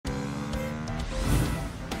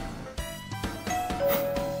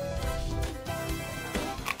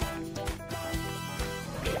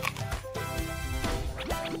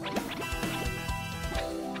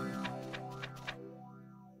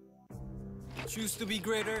Choose to be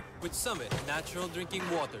greater with Summit Natural Drinking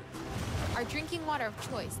Water. Our drinking water of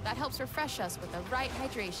choice that helps refresh us with the right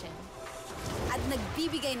hydration. At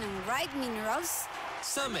nagbibigay ng right minerals.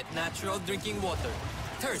 Summit Natural Drinking Water.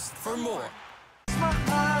 Thirst for more.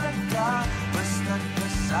 Mahalaga, basta't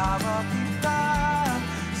kasama kita.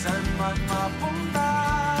 Saan man mapunta,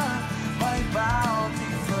 may bounty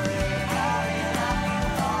friend.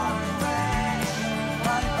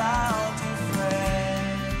 My bounty friend.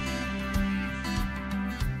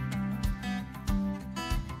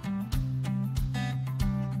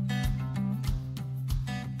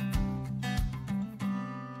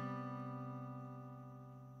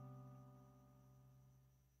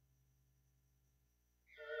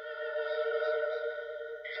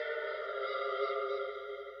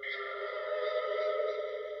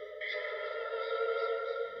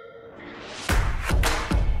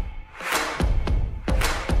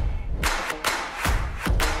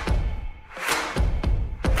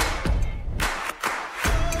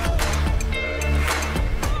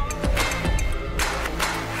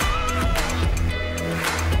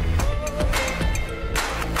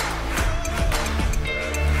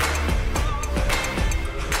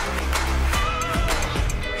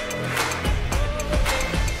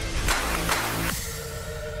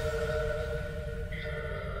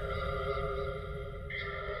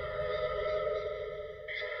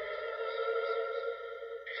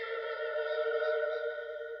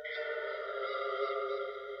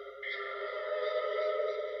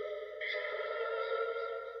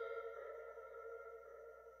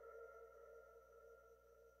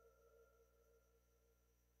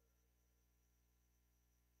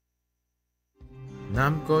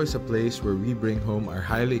 NAMCO is a place where we bring home our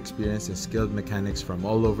highly experienced and skilled mechanics from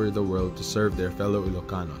all over the world to serve their fellow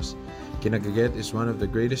Ilocanos. Kinagat is one of the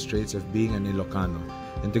greatest traits of being an Ilocano,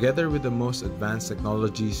 and together with the most advanced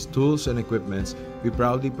technologies, tools, and equipments, we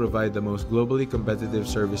proudly provide the most globally competitive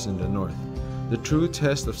service in the North. The true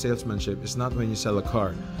test of salesmanship is not when you sell a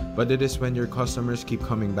car, but it is when your customers keep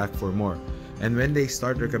coming back for more. And when they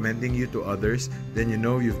start recommending you to others, then you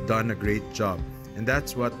know you've done a great job. And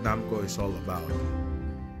that's what NAMCO is all about.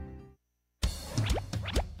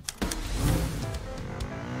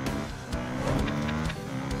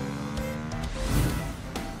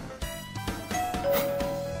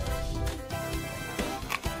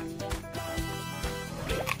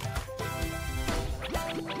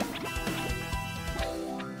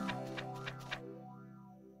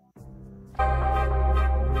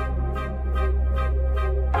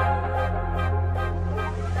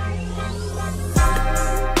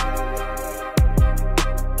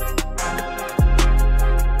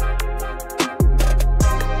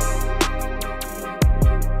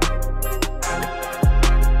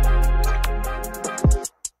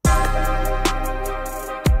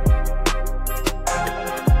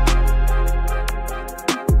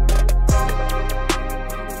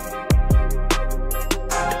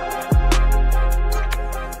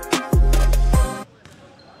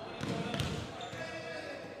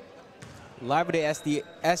 Live at the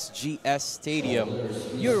SGS Stadium,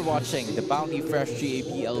 you're watching the Bounty Fresh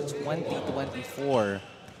GABL 2024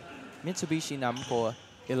 Mitsubishi NAMCO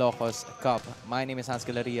Ilocos Cup. My name is Hans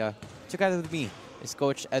Galeria. Together with me is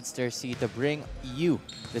Coach Edster C to bring you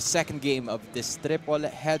the second game of this triple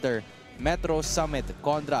header Metro Summit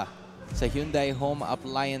kontra sa Hyundai Home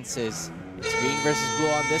Appliances. It's green versus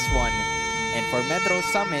blue on this one. And for Metro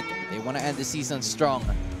Summit, they want to end the season strong.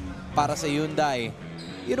 Para sa Hyundai,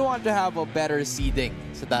 you don't want to have a better seeding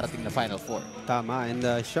sa darating na Final Four. Tama, and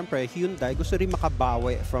syempre Hyundai gusto rin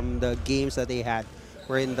makabawi from the games that they had,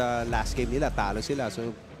 where in the last game nila talo sila,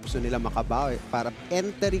 so gusto nila makabawi para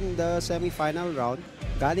entering the semi-final round.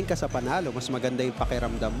 Galing ka sa panalo, mas maganda yung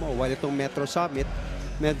pakiramdam mo, while itong Metro Summit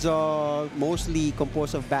medyo mostly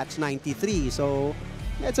composed of batch 93, so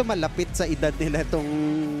medyo malapit sa edad nila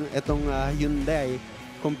itong Hyundai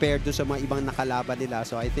compared to sa mga ibang nakalaban nila.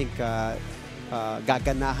 So I think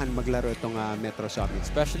gaganahan maglaro itong Metro Summit.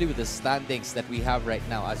 Especially with the standings that we have right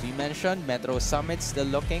now. As we mentioned, Metro Summit still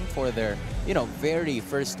looking for their, very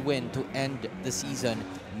first win to end the season.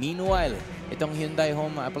 Meanwhile, itong Hyundai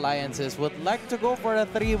Home Appliances would like to go for a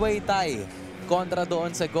three-way tie kontra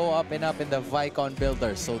doon sa Go Up and Up in the Vicon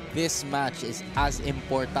Builders. So this match is as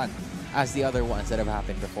important as the other ones that have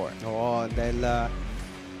happened before. Oo, dahil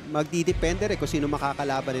magdidepende rin kung sino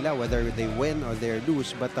makakalaban nila, whether they win or they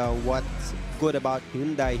lose. But what's good about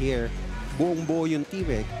Hyundai here, buong-buo yung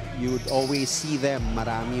team eh. You'd always see them,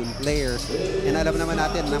 marami yung players. And alam naman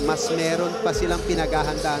natin na mas meron pa silang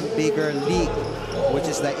pinaghahandaan bigger league,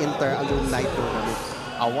 which is the Inter-Alumni Tournament.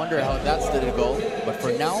 I wonder how that's going to go. But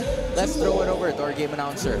for now, let's throw it over to our game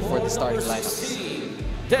announcer for the starting lineups.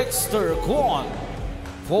 Dexter Kwon.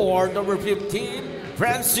 Forward number 15,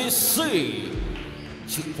 Francis C.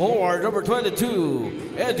 Forward number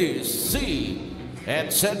 22, Eddie C.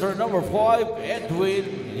 And center number 5,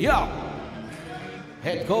 Edwin Yap.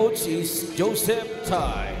 Head coach is Joseph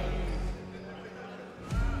Tai.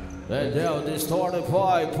 And now the starting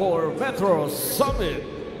 5 for Metro Summit.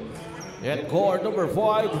 At guard number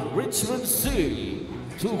 5, Richmond C.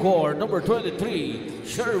 To guard number 23,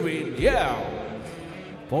 Sherwin Yao.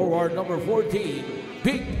 Forward number 14,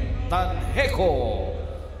 Big Tanheko.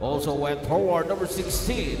 Also went forward number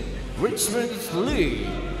 16, Richmond Lee.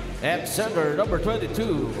 And center number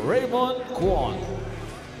 22, Raymond Kwon.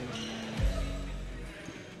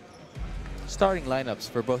 Starting lineups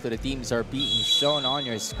for both of the teams are being shown on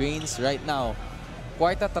your screens right now.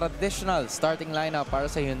 Quite a traditional starting lineup para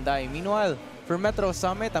sa Hyundai. Meanwhile, for Metro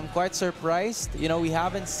Summit, I'm quite surprised. You know, we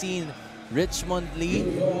haven't seen Richmond Lee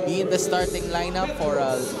be in the starting lineup for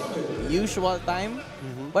a usual time.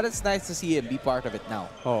 But it's nice to see him be part of it now.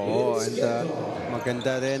 Oo, and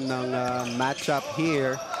maganda rin ng matchup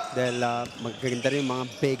here dahil maganda rin mga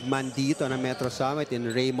big man dito na Metro Summit in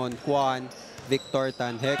Raymond Kwon, Victor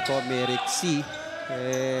Tanheko, Merrick C.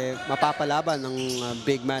 Mapapalaban ng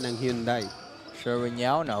big man ng Hyundai. Sherwin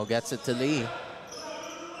Yao now gets it to Lee.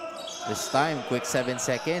 This time, quick 7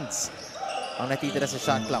 seconds. Ang natitira sa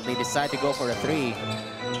shot clock, they decide to go for a 3.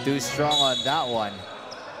 Too strong on that one.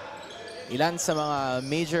 Ilan sa mga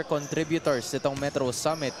major contributors nitong Metro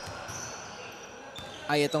Summit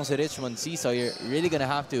ay itong si Richmond C. So you're really gonna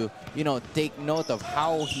have to, you know, take note of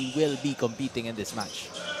how he will be competing in this match.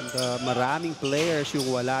 And, maraming players yung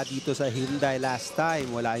wala dito sa Hyundai last time.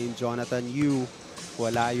 Wala yung Jonathan Yu,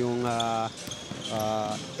 wala yung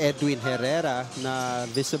Edwin Herrera na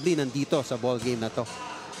visibly nandito sa ball game na to.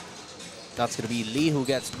 That's gonna be Lee who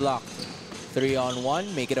gets blocked.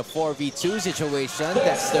 3-on-1, make it a 4v2 situation.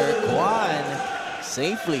 Dexter Kwon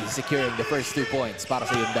safely securing the first 2 points para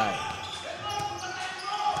sa Hyundai.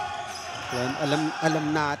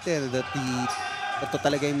 Alam natin that ito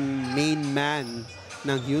talaga yung main man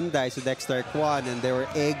ng Hyundai, si Dexter Kwon, and they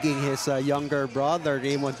were egging his younger brother,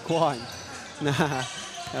 Raymond Kwon, na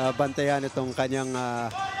bantayan itong kanyang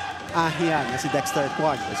ahyan na si Dexter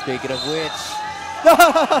Kwon. Speaking of which,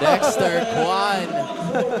 Dexter Kwon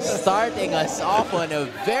starting us off on a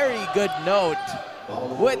very good note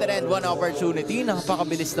with an end one opportunity.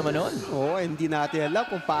 Napakabilis naman nun. Oo, hindi natin alam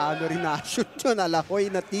kung paano rin na-shoot yun.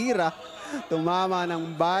 Alakoy na tira. Tumama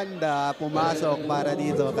ng banda. Pumasok para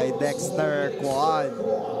dito kay Dexter Kwon.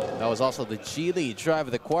 That was also the Geely drive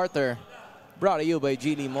of the quarter. Brought to you by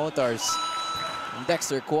Geely Motors. And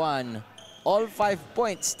Dexter Kwon, all 5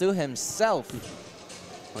 points to himself.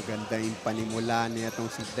 Maganda yung panimula niya itong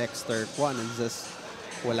si Dexter Kwon. Just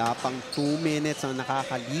wala pang 2 minutes ang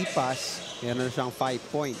nakakalipas. Meron siyang 5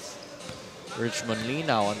 points. Richmond Lee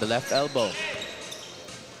now on the left elbow.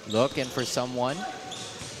 Looking for someone.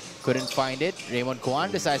 Couldn't find it. Raymond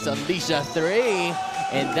Kwon decides to unleash a 3.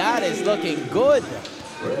 And that is looking good.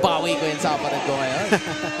 Bawi ko yung saparan ko ngayon.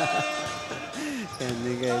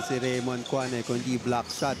 Hindi kaya si Raymond Kwon kundi block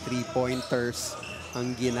shot, 3-pointers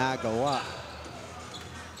ang ginagawa.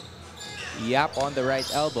 Yap on the right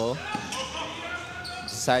elbow.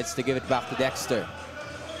 Decides to give it back to Dexter.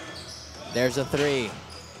 There's a 3.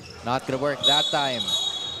 Not gonna work that time.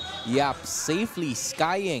 Yap safely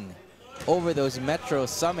skying over those Metro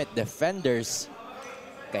Summit defenders.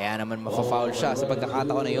 Kaya naman mafa-foul siya sa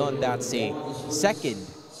pagkakataon na yun. That's a second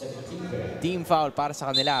team foul para sa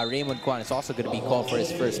kanila. Raymond Kwon is also gonna be called for his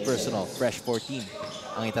first personal, fresh 14.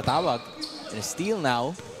 Ang itatawag, and a steal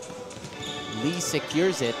now. Lee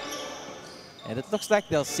secures it. And it looks like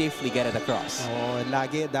they'll safely get it across. Oh,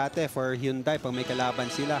 lagi dati for Hyundai, pag may kalaban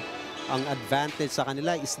sila, ang advantage sa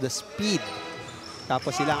kanila is the speed.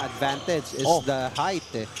 Tapos silang advantage is the height.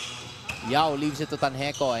 Yao leaves it to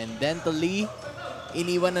Tanheko and then to Lee.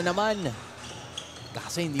 Iniwan na naman.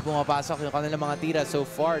 Kasi hindi pumapasok yung kanilang mga tira so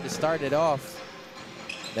far to start it off.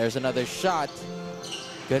 There's another shot.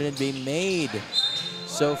 Couldn't be made.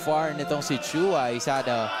 So far nitong si Chua, he's had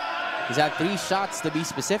 3 shots to be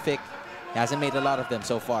specific. He hasn't made a lot of them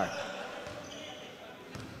so far.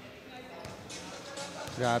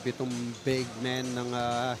 Grabe itong big men ng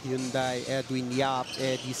Hyundai. Edwin Yap,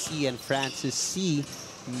 Eddie C, and Francis C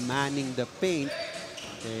manning the paint.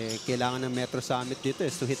 Kailangan ng Metro Summit dito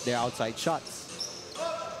is to hit their outside shots.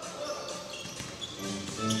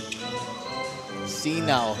 See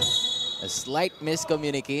now, a slight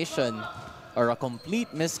miscommunication or a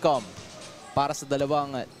complete miscom para sa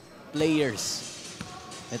dalawang players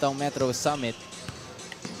nitong Metro Summit.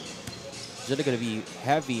 really going to be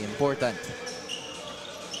heavy, important.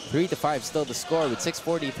 3-5 still the score with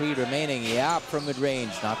 6:43 remaining. Yap from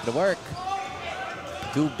mid-range, not going to work.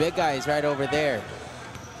 Two big guys right over there.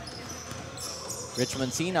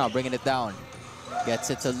 Richmond C now bringing it down.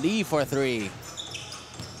 Gets it to Lee for three.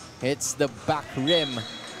 Hits the back rim.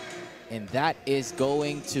 And that is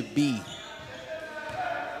going to be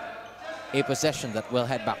a possession that will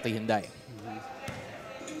head back to Hyundai.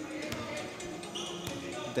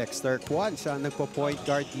 Dexter Kwan siya nagpo-point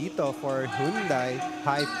guard dito for Hyundai.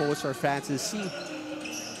 High post for Francis C.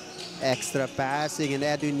 Extra passing and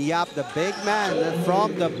Edwin Yap, the big man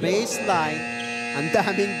from the baseline. Ang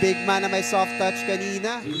daming big man na may soft touch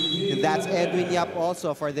kanina. And that's Edwin Yap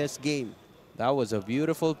also for this game. That was a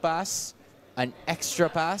beautiful pass, an extra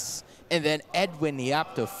pass, and then Edwin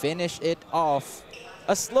Yap to finish it off.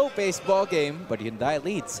 A slow-paced ball game, but Hyundai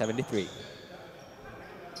leads 73.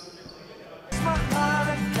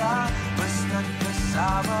 Mahalaga, basta't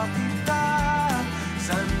kasama kita.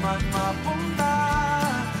 Saan man mapunta,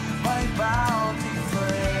 may bounty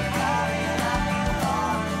friend.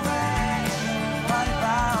 My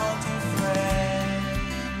bounty friend.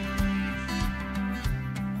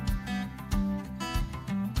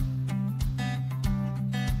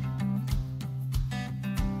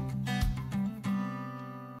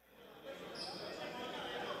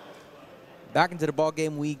 Back into the ball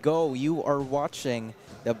game we go. You are watching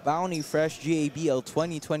the Bounty Fresh GABL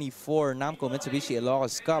 2024 Namco Mitsubishi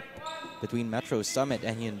Ilocos Cup between Metro Summit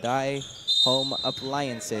and Hyundai Home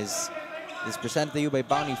Appliances. This is presented to you by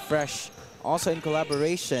Bounty Fresh, also in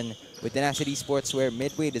collaboration with Tenacity Sportswear,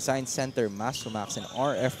 Midway Design Center, Mastomax, and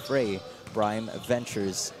RF Fray Prime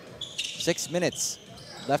Ventures. 6 minutes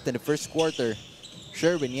left in the first quarter.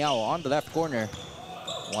 Sherwin Yao on the left corner.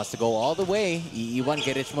 Wants to go all the way. Iiwan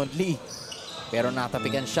kay Richmond Lee. Pero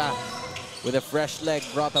natapigan siya with a fresh leg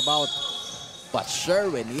brought about. But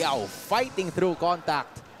Sherwin Yao fighting through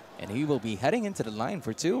contact. And he will be heading into the line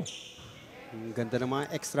for two. Ganda ng mga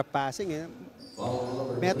extra passing. Eh.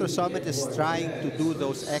 Metro Summit is trying to do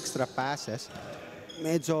those extra passes.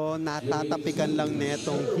 Medyo natatapikan lang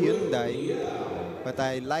netong Hyundai. But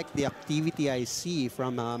I like the activity I see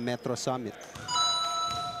from Metro Summit.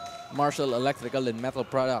 Marshall Electrical and Metal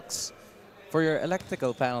Products. For your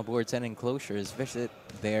electrical panel boards and enclosures, visit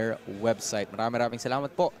their website. Maraming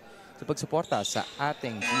salamat po sa pagsuporta sa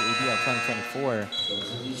ating GABL 2024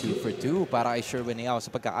 2 for 2 para kay Sherwin Yao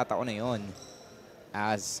sa pagkakataon na yun,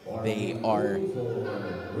 as they are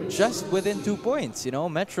just within 2 points. You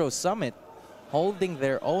know, Metro Summit holding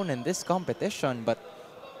their own in this competition, but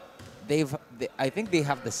I think they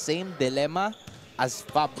have the same dilemma as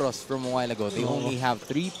Fabros from a while ago. They only have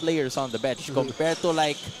 3 players on the bench compared to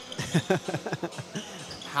like...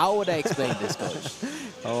 How would I explain this, Coach?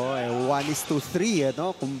 Oh, 1:3,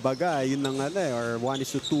 ano? Kumbaga, yun ang ano, or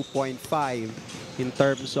 1:2.5 in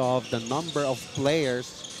terms of the number of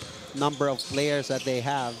players that they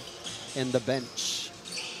have in the bench.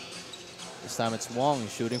 This time it's Wong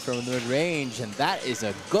shooting from mid-range, and that is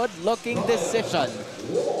a good-looking decision.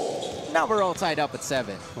 Now we're all tied up at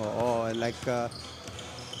 7. Oo, like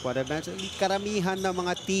what I mentioned, karamihan ng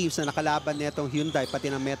mga teams na nakalaban nitong Hyundai, pati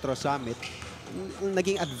ng Metro Summit,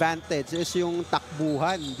 naging advantage is yung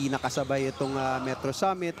takbuhan. Hindi nakasabay itong Metro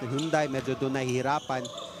Summit. Hyundai medyo doon nahihirapan.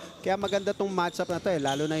 Kaya maganda tong matchup na to,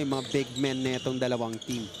 lalo na yung mga big men nitong dalawang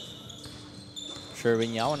team.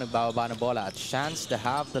 Sherwin Yao nagbababa na bola. A chance to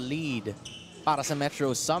have the lead para sa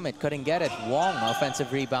Metro Summit. Couldn't get it. Wong, offensive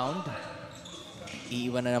rebound.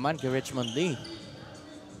 Iiwan na naman kay Richmond Lee.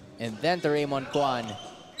 And then to Raymond Kwan.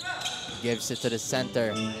 Gives it to the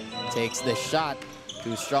center. Takes the shot.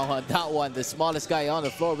 Too strong on that one. The smallest guy on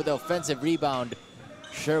the floor with the offensive rebound.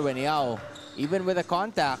 Sherwin Yao, even with a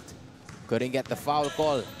contact, couldn't get the foul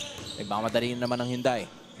call. Nagmamadali naman ng Hyundai.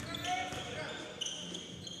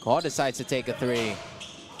 Ko decides to take a 3.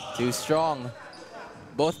 Too strong.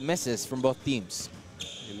 Both misses from both teams.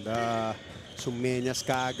 And sumenyas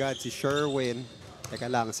kaagad si Sherwin. Teka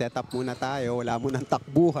lang, set up muna tayo. Wala munang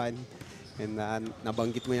takbuhan. And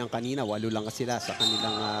nabanggit mo yan kanina, 8 lang sila sa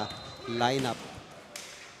kanilang lineup.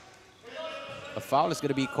 A foul is going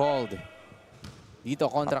to be called dito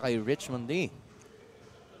kontra kay Richmond Lee.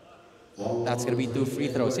 That's going to be 2 free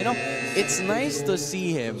throws. You know, it's nice to see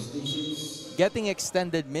him getting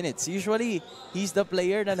extended minutes. Usually, he's the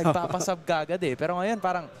player na nagpapasab kagad eh. Pero ngayon,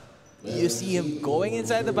 parang you see him going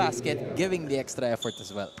inside the basket, giving the extra effort as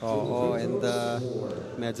well. Oo, and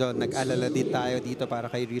medyo nag-alala din tayo dito para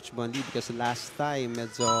kay Richmond Lee because last time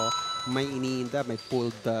medyo may iniinda, may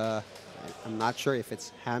pulled, I'm not sure if it's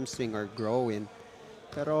hamstring or groin.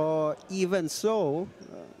 Pero even so,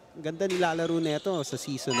 ganda nilalaro nito sa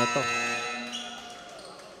season na to.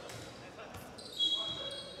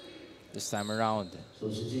 this time around.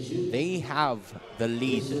 They have the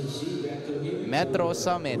lead. Metro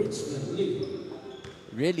Summit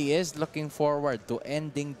really is looking forward to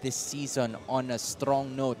ending this season on a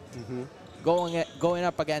strong note. Going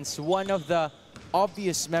up against one of the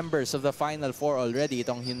obvious members of the Final Four already,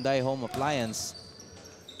 itong Hyundai Home Appliance.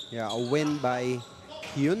 Yeah, a win by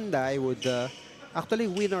Hyundai would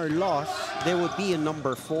actually win or loss, they would be in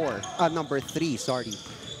number 3, sorry.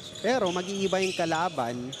 Pero mag-iiba yung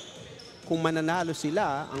kalaban. Kung mananalo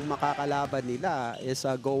sila, ang makakalaban nila is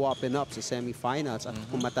go up and up sa semifinals. At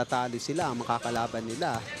kung matatalo sila, ang makakalaban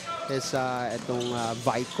nila is itong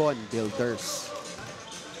Vicon Builders.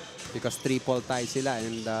 Because triple tie sila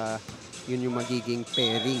and yun yung magiging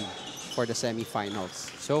pairing for the semifinals.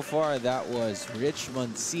 So far, that was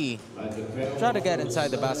Richmond C. Trying to get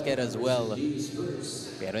inside the basket as well.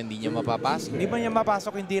 Pero hindi niya mapapasok. Hindi ba niya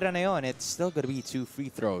mapasok yung tira na yun? It's still gonna be 2 free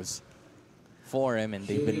throws for him, and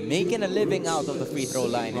they've been making a living out of the free throw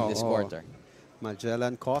line in this quarter.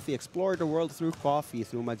 Magellan Coffee. Explore the world through coffee,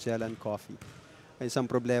 through Magellan Coffee. Ay, isang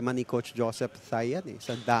problema ni Coach Joseph Thayan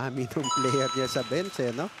sa dami ng player niya sa bench,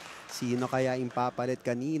 no? Sino kaya impapalit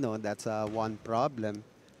kanino? That's one problem.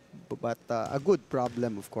 But a good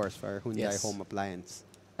problem, of course, for Hyundai Home Appliance.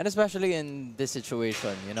 And especially in this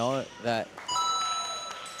situation, you know, that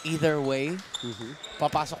either way,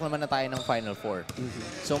 papasok naman na tayo ng Final Four.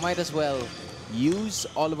 So might as well use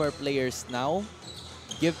all of our players now,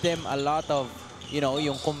 give them a lot of, you know,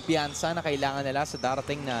 yung kumpiyansa na kailangan nila sa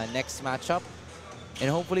darating na next matchup. And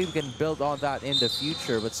hopefully we can build on that in the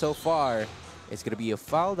future. But so far, it's going to be a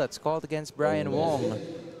foul that's called against Brian Wong.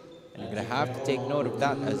 And you're going to have to take note of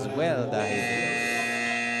that as well. Dahil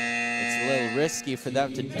it's a little risky for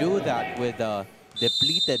them to do that with a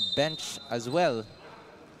depleted bench as well.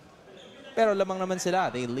 Pero lamang naman sila.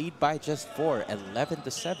 They lead by just 4,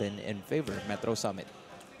 11-7 in favor of Metro Summit.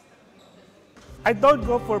 I don't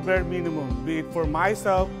go for bare minimum, be it for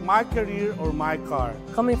myself, my career, or my car.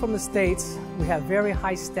 Coming from the States, we have very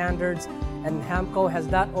high standards, and Hamco has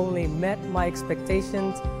not only met my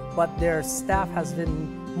expectations, but their staff has been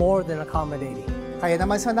more than accommodating. Kaya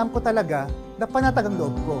naman sa NAMCO talaga, napanatag ang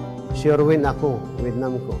loob ko. Sure win ako with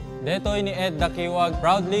NAMCO. Detoy ni Ed Dakiwag,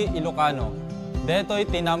 proudly Ilocano. Detoy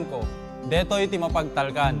Tinamco. Detoy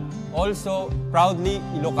Timapagtalkan. Also, proudly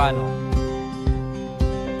Ilocano.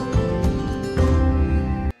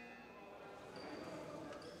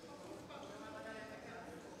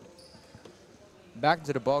 Back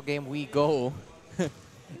to the ball game we go.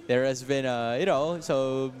 There has been a, you know,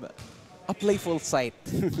 so a playful sight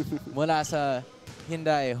mula sa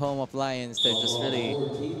Hyundai Home Appliance. They're just really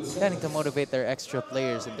trying to motivate their extra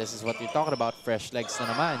players, and this is what you're talking about, fresh legs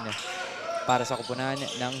na naman para sa kupunan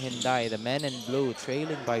ng Hyundai. The men in blue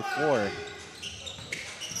trailing by 4.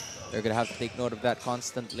 They're gonna have to take note of that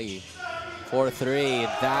constantly. 4-3,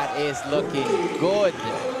 that is looking good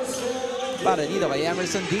para dito kay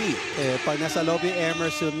Emerson D. Pag nasa lobby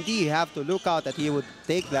Emerson D, you have to look out that he would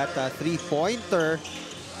take that three-pointer.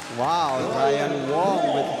 Wow, Brian Wong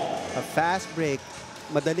with a fast break.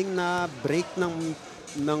 Madaling na break ng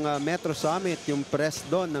Metro Summit yung press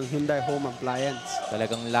doon ng Hyundai Home Appliance.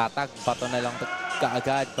 Talagang latag, bato na lang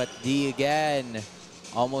kaagad, but D again.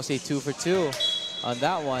 Almost a 2 for 2 on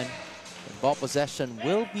that one. The ball possession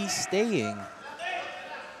will be staying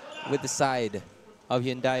with the side of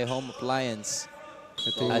Hyundai Home Appliance.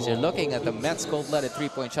 As you're looking at the Mets cold-blooded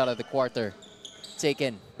three-point shot of the quarter,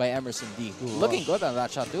 taken by Emerson D. Looking good on that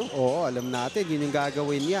shot too. Oo, alam natin, yun yung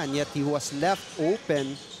gagawin yan. Yet he was left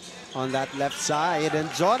open on that left side. And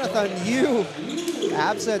Jonathan Yu,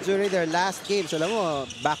 absent during their last games. Alam mo,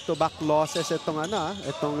 back-to-back losses itong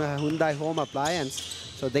Hyundai Home Appliance.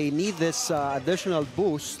 So they need this additional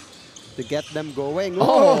boost to get them going.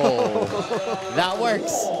 Oh, that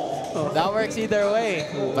works. That works either way.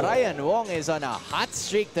 Brian Wong is on a hot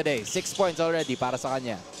streak today. 6 points already para sa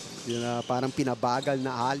kanya. Yun, parang pinabagal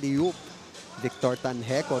na alley-oop. Victor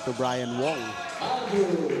Tanheco to Brian Wong.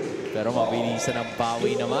 Pero mabilisan ang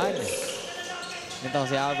bawi naman. Nitong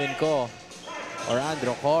si Alvin Ko, or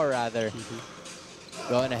Andrew Ko rather,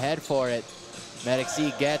 going ahead for it. Medic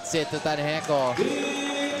C gets it to Tanheco.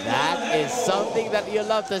 That is something that you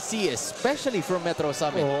love to see, especially from Metro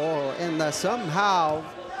Summit. Oh, and somehow,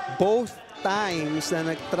 both times na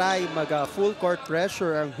nag-try mag-full court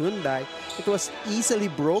pressure ang Hyundai, it was easily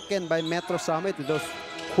broken by Metro Summit with those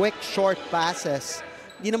quick, short passes.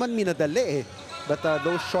 Di naman minadali but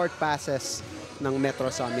those short passes ng Metro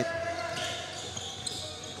Summit.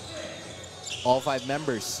 All 5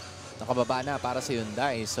 members nakababa na para sa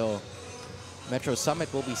Hyundai. So Metro Summit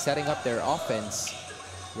will be setting up their offense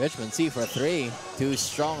Richmond C for 3. Too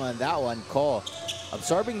strong on that one. Ko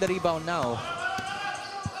absorbing the rebound now.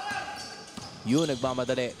 Yu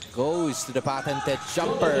nagmamadali. Goes to the patented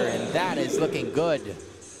jumper. And that is looking good.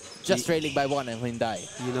 Just trailing by 1 in Hyundai.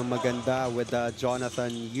 Yun ang maganda with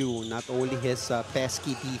Jonathan Yu. Not only his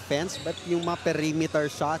pesky defense, but yung mga perimeter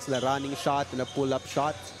shots, the running shot, the pull-up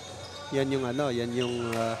shots. Yan yung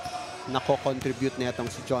nako-contribute na itong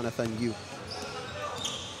si Jonathan Yu.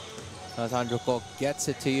 Alessandro Ko gets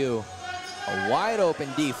it to you. A wide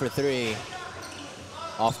open D for 3.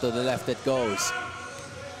 Off to the left it goes.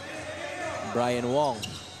 Brian Wong.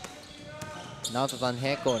 Now to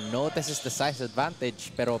Tanheko notices the size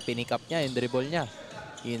advantage pero pinick up niya yung dribble niya.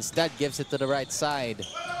 He instead gives it to the right side.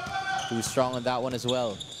 Too strong on that one as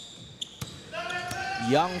well.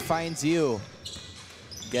 Young finds you.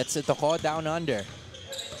 Gets it to Ko down under.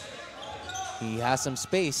 He has some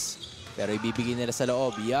space. Pero ibibigay nila sa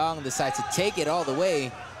loob. Young decides to take it all the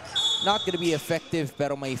way. Not gonna be effective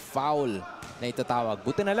pero may foul na itatawag.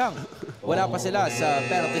 Buti na lang. Wala pa sila sa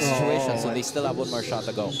penalty situation so they still have one more shot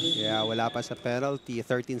to go. Yeah, wala pa sa penalty.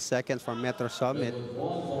 13 seconds for Metro Summit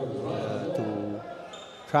to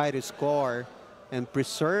try to score and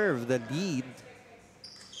preserve the lead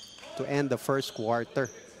to end the first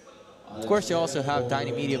quarter. Of course, you also have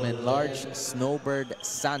tiny, medium, and large snowbird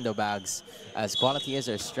sandbags. As quality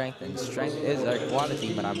is our strength and strength is our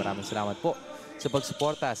quality. Maraming salamat po sa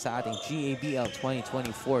pagsuporta sa ating GABL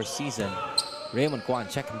 2024 season. Raymond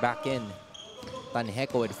Kwan checking back in.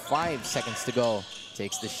 Tanheko with 5 seconds to go.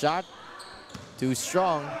 Takes the shot. Too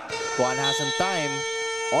strong. Kwan has some time.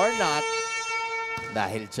 Or not.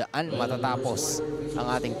 Dahil dyan matatapos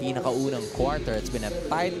ang ating pinakaunang quarter. It's been a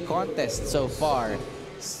tight contest so far.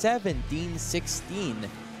 17-16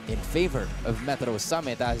 in favor of Metro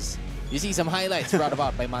Summit as you see some highlights brought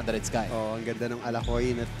about by Mandarin Sky. Oh, ang ganda ng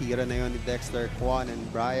alakoy na tira na yun ni Dexter Kwan and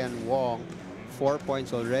Brian Wong. 4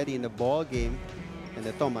 points already in the ball game. And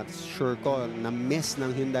ito, sure ko, na-miss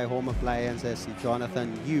ng Hyundai Home Appliances si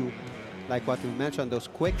Jonathan Yu. Like what we mentioned, those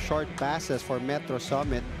quick short passes for Metro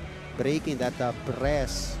Summit, breaking that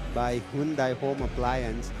press by Hyundai Home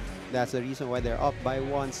Appliance. That's the reason why they're up by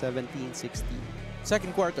 1, 17-16.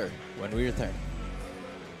 Second quarter, when we return.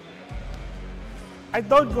 I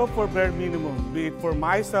don't go for bare minimum, be it for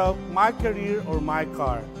myself, my career, or my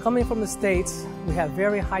car. Coming from the States, we have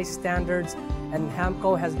very high standards, and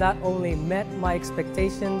Hamco has not only met my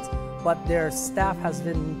expectations, but their staff has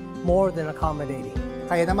been more than accommodating.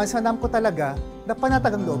 Kaya naman sa Namco talaga,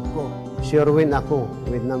 napanatag ang loob ko. Sure win ako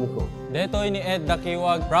with Namco. Detoy ni Ed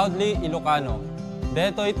Dakiwag, proudly Ilocano.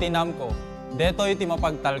 Detoy ti Namco. Detoy ti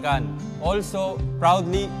mapagtalkan. Also,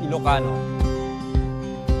 proudly Ilocano.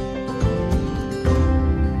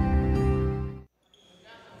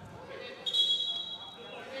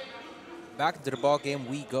 Back to the ball game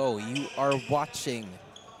we go. You are watching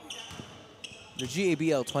the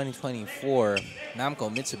GABL 2024 Namco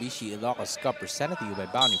Mitsubishi Ilocos Cup presented to you by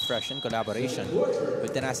Bounty Fresh in collaboration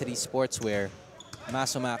with Tenacity Sportswear,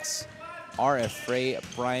 Masomax, RF Ray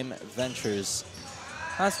Prime Ventures.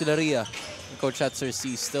 Hans Galeria and Coach Shetzer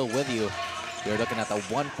C still with you. You're looking at a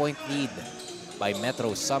 1-point lead by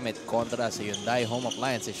Metro Summit kontra sa Hyundai Home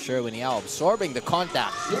Appliances. Sherwin Yao absorbing the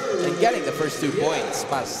contact and getting the first 2 points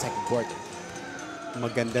para sa second quarter.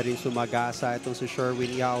 Maganda rin sumagasa itong si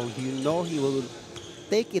Sherwin Yao. You know he will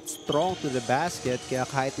take it strong to the basket. Kaya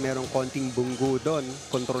kahit merong konting bunggo doon,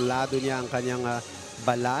 kontrolado niya ang kanyang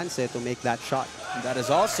balance to make that shot. That is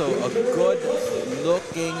also a good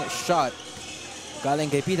looking shot. Galing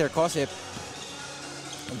kay Peter Kosip.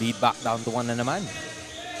 Lead back down to 1 na naman.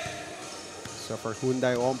 So for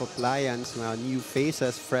Hyundai Home Appliance, new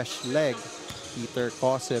faces, fresh leg. Peter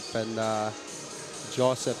Kosip and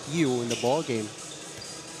Joseph Yu in the ball game.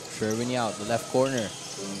 Sherwin out the left corner.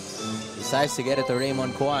 Decides to get it to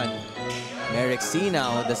Raymond Kwan. Merrick C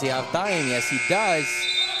now. Does he have time? Yes, he does.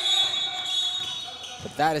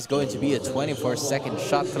 But that is going to be a 24-second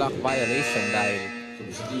shot clock violation dahil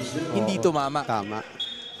hindi tumama. Tama.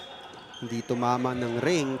 Hindi tumama ng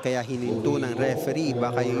ring, kaya hininto ng referee.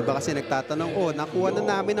 Baka yung iba kasi nagtatanong, oh, nakuha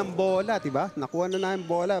na namin ang bola, diba? Nakuha na namin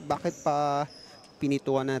bola, bakit pa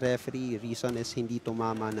pinituan ng referee? Reason is hindi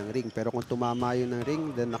tumama ng ring. Pero kung tumama yun ng ring,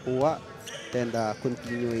 then nakuha, then the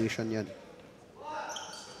continuation yun.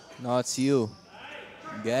 Now it's you.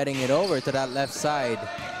 Getting it over to that left side.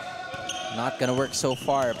 Not gonna work so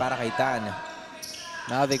far para kay Tan.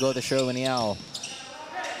 Now they go to Sherwin Yao.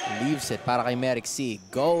 Leaves it para kay Merrick C.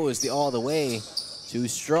 Goes all the way. Too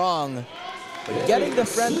strong. But getting the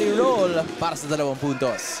friendly roll para sa 2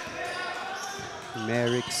 puntos.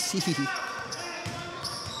 Merrick C.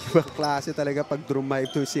 Ibang klase talaga pag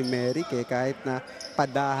drive to si Merrick eh. Kahit na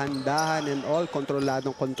padahan-dahan and all,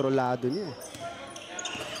 kontroladong-kontrolado niya.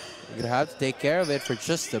 You're gonna have to take care of it for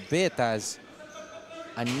just a bit as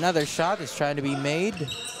another shot is trying to be made,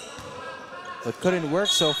 but couldn't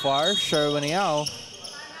work so far. Sherwin Yao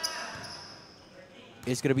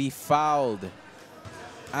is gonna be fouled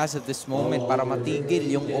as of this moment para matigil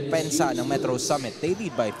yung opensa ng Metro Summit. They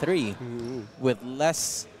lead by 3 with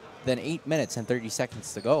less than 8 minutes and 30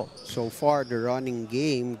 seconds to go. So far, the running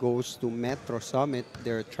game goes to Metro Summit.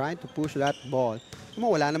 They're trying to push that ball.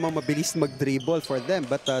 Wala namang mabilis mag-dribble for them,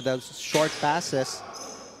 but the short passes,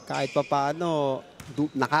 kahit pa paano,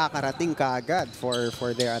 nakakarating kaagad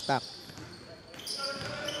for their attack.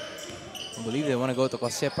 I believe they want to go to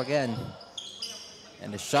Kosip again.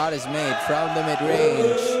 And the shot is made from the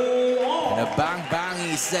mid-range. And a bang-bang,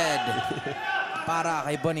 he said, para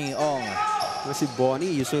kay Bonnie Ong. Si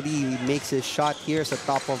Bonnie usually makes his shot here sa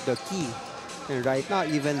top of the key. And right now,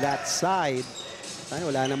 even that side,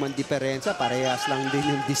 wala naman diferensya. Parehas lang din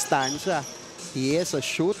yung distansya. He is a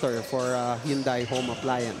shooter for Hyundai Home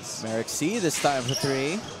Appliance. Merrick C this time for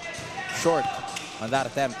 3. Short on that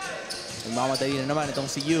attempt. Mamadali na naman itong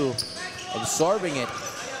si Yu. Absorbing it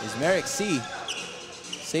is Merrick C.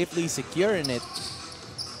 Safely securing it.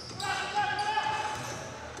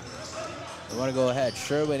 They want to go ahead.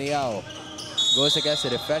 Sherwin Yao goes against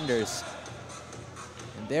the defenders.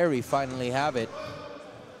 And there we finally have it.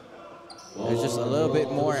 There's just a little bit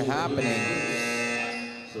more happening.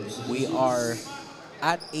 We are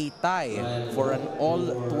at a tie for an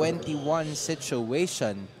all-21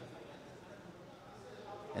 situation.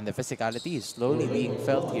 And the physicality is slowly being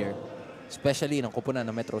felt here, especially ng koponan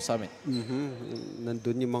ng Metro Summit.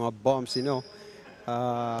 Nandun yung mga bombs, you know.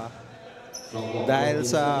 Dahil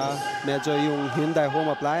sa medyo yung Hyundai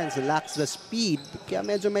Home Appliance lacks the speed, kaya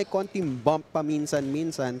medyo may konting bump pa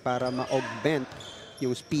minsan-minsan para ma-augment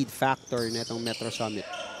yung speed factor netong Metro Summit.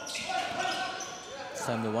 This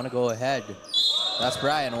time they want to go ahead. That's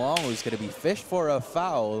Brian Wong who's going to be fished for a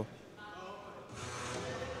foul.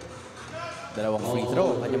 Dalawang free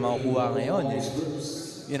throw kanya makukuha ngayon.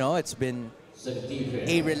 You know, it's been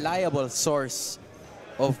a reliable source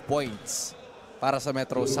of points para sa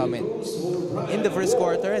Metro Summit in the first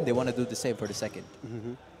quarter, and they want to do the same for the second.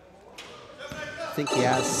 I think he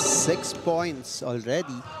has 6 points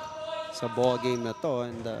already sa ball game na to,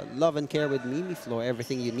 and love and care with Mimi Flow,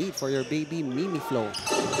 everything you need for your baby Mimi Flow.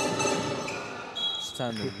 This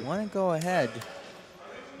time they want to go ahead.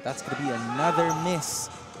 That's going to be another miss.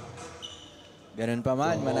 Ganun pa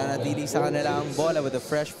man, mananatili sa kanila ang bola with a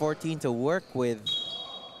fresh 14 to work with.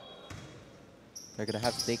 They're going to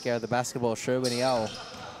have to take care of the basketball. Sherwin Yao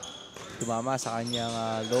tumama sa kanyang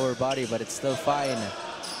lower body, but it's still fine.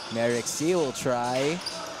 Merrick C will try.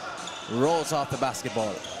 Rolls off the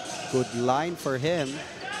basketball. Good line for him.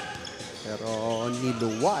 Pero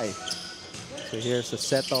niluway. So here's a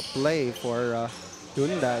setup play for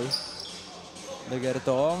Hyundai.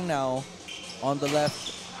 Legartong now on the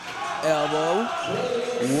left elbow.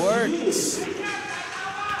 Works.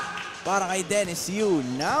 Para kay Dennis Yu.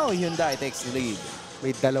 Now Hyundai takes the lead.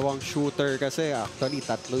 May dalawang shooter kasi. Actually,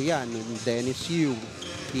 tatlo yan. Dennis Yu,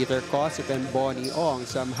 Peter Kosip, and Bonnie Ong.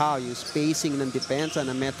 Somehow, yung spacing ng depensa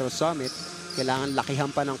ng Metro Summit, kailangan lakihan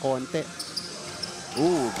pa ng konti.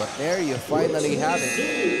 Ooh, but there you finally have it.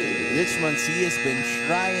 Richmond C has been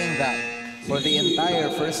trying that for the entire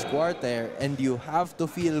first quarter, and you have to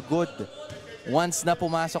feel good once na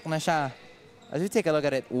pumasok na siya. As we take a look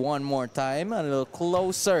at it one more time, a little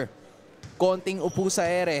closer. Konting upo sa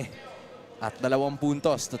ere. At 2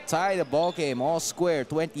 puntos to tie the ball game, all square,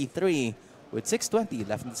 23 with 6:20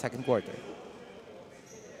 left in the second quarter.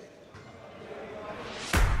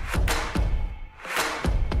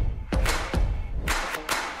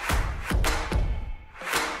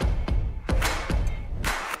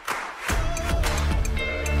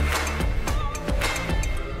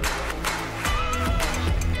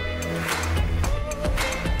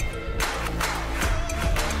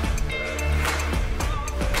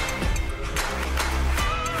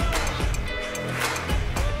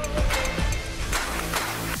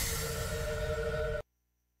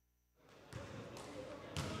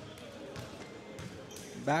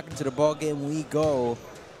 Back into the ball game we go.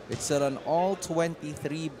 It's still an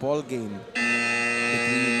all-23 ball game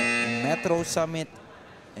between Metro Summit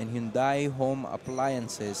and Hyundai Home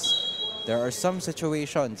Appliances. There are some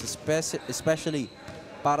situations, especially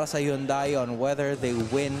para sa Hyundai, on whether they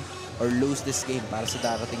win or lose this game para sa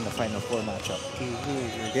darating na Final Four matchup.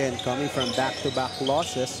 Again, coming from back-to-back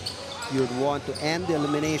losses, you'd want to end the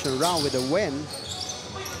elimination round with a win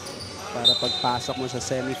para pagpasok mo sa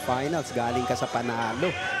semifinals, galing ka sa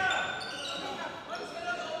panalo.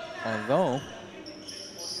 Although,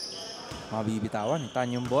 mabibitawan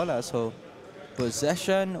Tanyong bola. So,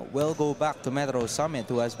 possession will go back to Metro Summit,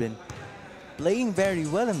 who has been playing very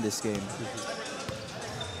well in this game.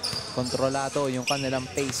 Kontrolado yung kanilang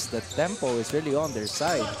pace. The tempo is really on their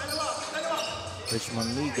side.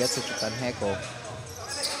 Richmond Lee gets it to Tanheco.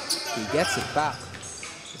 He gets it back.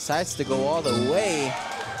 Decides to go all the way.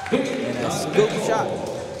 And a scoop shot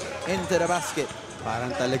into the basket.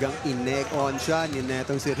 Parang talagang in-neck-on siya ni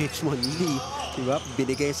netong si Richmond Lee. Diba?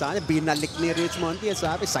 Binigay sa kanya, binalik ni Richmond Lee.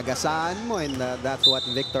 Sabi, sagasaan mo. And that's what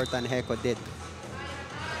Victor Tanheco did.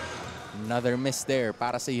 Another miss there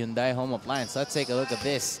para sa Hyundai Home Appliance. Let's take a look at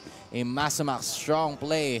this. A Masamak strong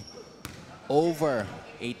play over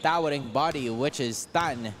a towering body, which is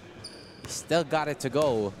Tan. Still got it to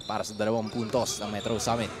go para sa 2 puntos ng Metro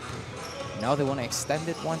Summit. Now they want to extend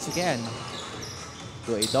it once again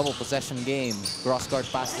to a double possession game. Cross-court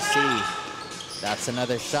pass to C. That's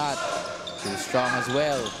another shot. Too strong as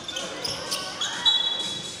well.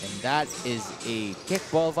 And that is a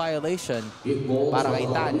kickball violation para kay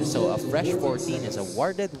Tan. So a fresh 14 is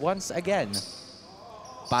awarded once again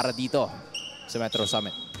para dito sa Metro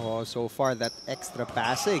Summit. Oh, so far that extra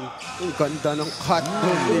passing. Ang ganda ng cut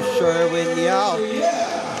ni Sherwin Yao.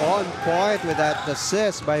 On point with that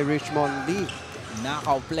assist by Richmond Lee.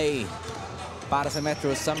 Knockout play para sa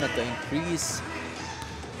Metro Summit to increase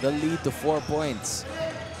the lead to 4 points.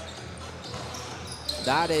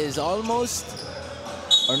 That is almost,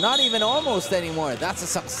 or not even almost anymore. That's a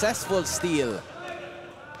successful steal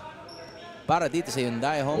para dito sa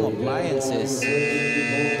Hyundai Home Appliances.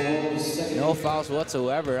 No fouls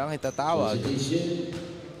whatsoever ang itatawag.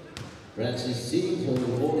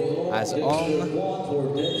 As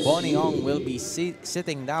Bonnie Ong will be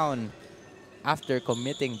sitting down after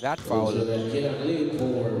committing that foul.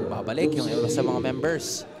 Babalik yung iba sa mga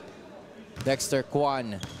members. Dexter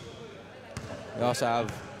Kwan. We also have,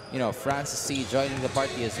 Francis C. joining the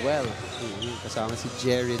party as well. Kasama si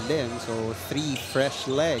Jerry Lim. So 3 fresh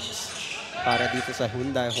legs para dito sa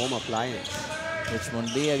Hyundai Home Appliance.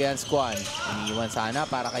 Richmond Lee against Kwan. Iniwan sana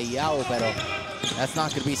para kay Yao, pero that's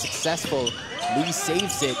not going to be successful. Lee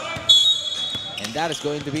saves it. And that is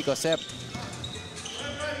going to be Cosep,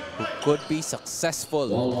 who could be successful.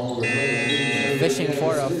 Fishing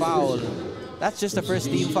for a foul. That's just the first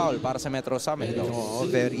team foul para sa Metro Summit. Oh,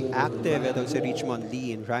 very active itong si Richmond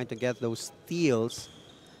Lee in trying to get those steals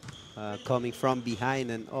coming from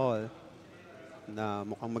behind and all. Na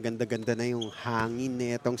mukhang maganda-ganda na yung hangin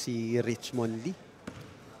nitong si Richmond Lee.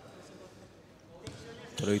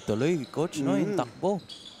 Tuloy-tuloy, coach, no? Yung takbo.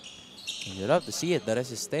 You love to see it. The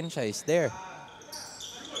resistensya is there.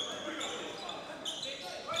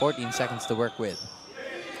 14 seconds to work with.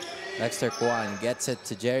 Dexter Kwan gets it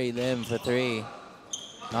to Jerry Lim for 3.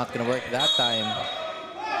 Not going to work that time.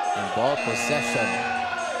 And ball possession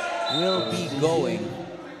will be going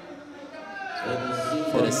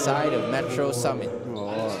to the side of Metro Summit.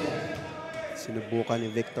 Oh, sinubukan ni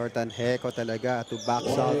Victor Tanheco talaga to box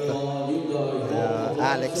out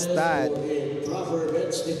Alex Tad.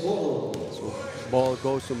 So ball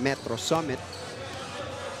goes to Metro Summit.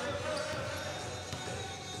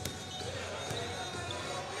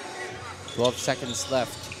 .12 seconds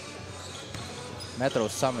left. Metro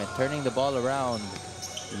Summit turning the ball around.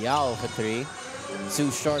 Yao for 3.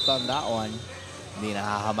 Too short on that one. Hindi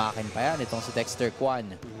nakahamakin pa yan itong si Dexter Kwan.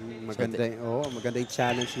 Maganda yung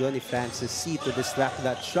challenge doon ni Francis C. to distract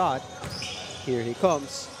that shot. Here he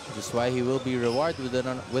comes. That's why he will be rewarded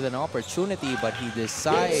with an opportunity, but he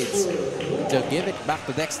decides to give it back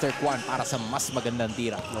to Dexter Kwan para sa mas magandang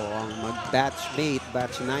tira. Ang mag-batch mate,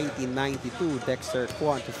 batch 1992, Dexter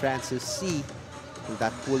Kwan to Francis C. And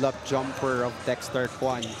that pull-up jumper of Dexter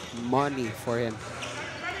Kwan, money for him.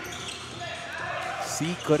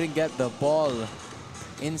 C couldn't get the ball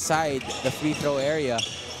inside the free throw area.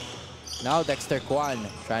 Now Dexter Kwan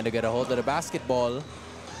trying to get a hold of the basketball.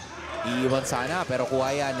 Iiwan sana pero kuha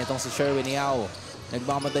yan itong si Sherwin Yao.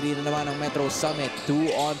 Nagmamadali na naman ang Metro Summit.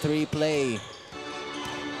 2-on-3 play.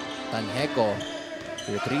 Tanheco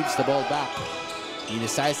retrieves the ball back. He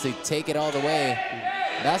decides to take it all the way.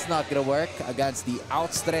 That's not gonna work against the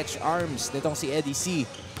outstretched arms nitong si Eddie C.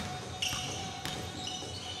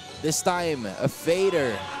 This time, a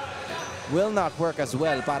fader will not work as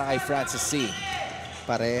well para kay Francis C.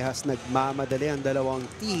 Parehas nagmamadali ang dalawang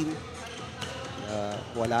team.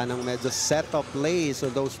 Wala nang medyo set-up plays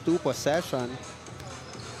on those 2 possessions.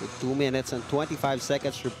 With 2 minutes and 25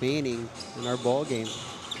 seconds remaining in our ball game.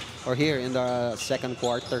 Or here in the second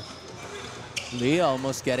quarter. Lee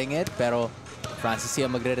almost getting it, pero Francis C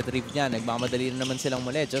ang magre-retrieve niya. Nagmamadali na naman silang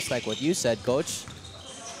muli, just like what you said, Coach.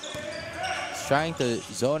 trying to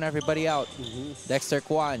zone everybody out. Dexter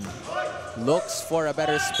Kwan looks for a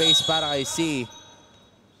better space para kay C.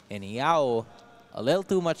 And Yao, a little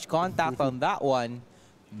too much contact on that one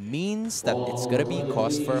means that it's gonna be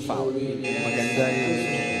cause for a foul. Maganda yung,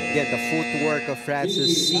 again, the footwork of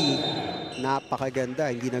Francis C. Napakaganda.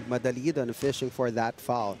 Hindi nagmadali doon fishing for that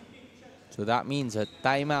foul. So that means a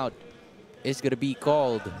timeout is gonna be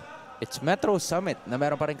called. It's Metro Summit na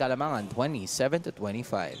meron pa rin kalamangan,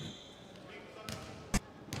 27-25.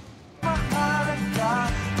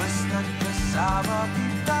 Basta't kasama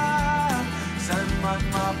kita, saan man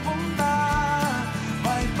mapunta,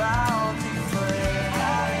 may bounty friend.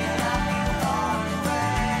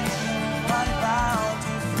 My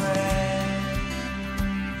bounty friend.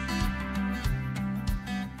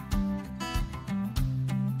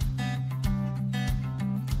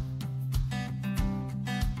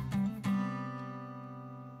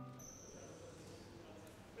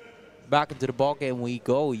 Back into the ballgame we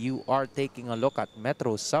go. You are taking a look at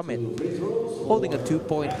Metro Summit holding a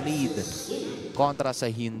 2-point lead kontra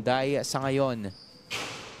sa Hyundai sa ngayon.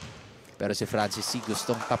 Pero si Francis C.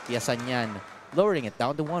 gustong tapyasan yan, lowering it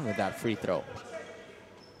down to 1 with that free throw.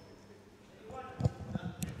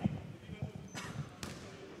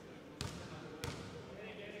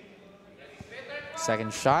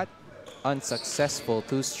 Second shot, unsuccessful,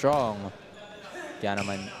 too strong. Kaya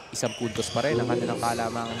naman, isang puntos pa rin ang kanilang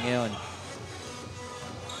kalamangan ngayon.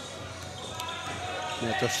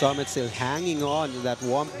 Metro Summit still hanging on to that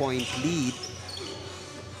 1-point lead.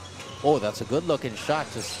 Oh, that's a good-looking shot.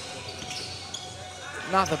 Just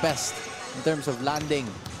not the best in terms of landing.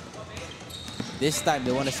 This time,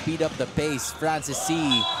 they want to speed up the pace. Francis C.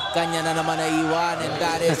 Kanya na naman naiwan, and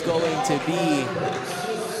that is going to be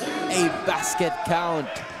a basket count.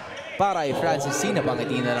 Para ay Francis C.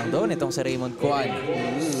 Napangiti na lang doon itong si Raymond Kwan.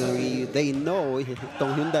 They know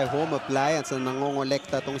itong Hyundai Home Appliance na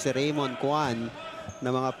nangongolekta itong si Raymond Kwan na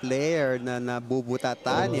mga player na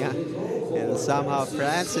nabubutatan niya. And somehow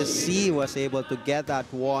Francis C. was able to get that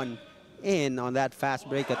one in on that fast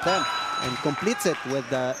break attempt and completes it with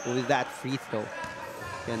that free throw.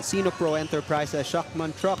 And Sino Pro Enterprises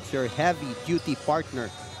Shockman Trucks, your heavy-duty partner.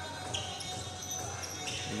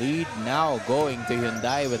 Lead now going to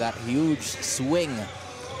Hyundai with that huge swing.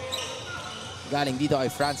 Galing dito ay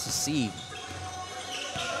Francis C.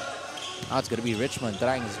 Now it's going to be Richmond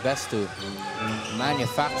trying his best to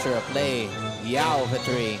manufacture a play. Yao for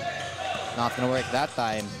three. Not going to work that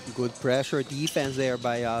time. Good pressure defense there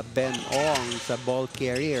by Ben Ong sa ball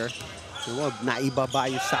carrier. Naibaba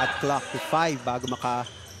yung shot clock to 5 bago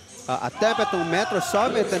maka-attempt itong Metro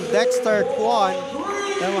Summit. And Dexter Kwan,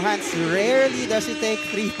 rarely does he take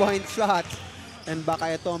 3-point shots. And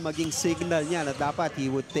baka ito maging signal niya na dapat he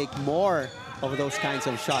would take more of those kinds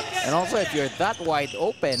of shots. And also, if you're that wide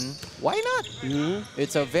open, why not?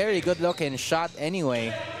 It's a very good-looking shot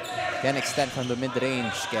anyway. Can extend from the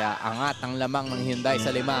mid-range. Kaya angat ang lamang ng Hyundai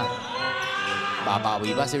sa 5.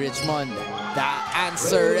 Babawi ba si Richmond? The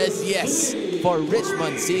answer is yes for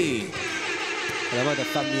Richmond C. Alam mo, the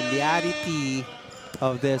familiarity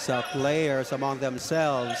of these players among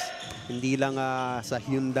themselves, hindi lang sa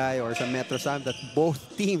Hyundai or sa Metro Summit, that both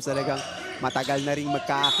teams talagang matagal na rin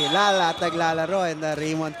magkakilala at naglalaro. And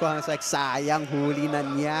Raymond Kwan was like, sayang, huli na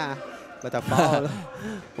niya. But a foul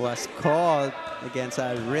was called against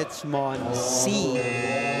Richmond C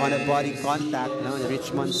on a body contact. No?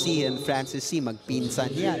 Richmond C and Francis C,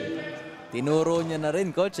 magpinsan yan. Tinuro niya na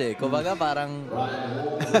rin, coach eh. Kumbaga parang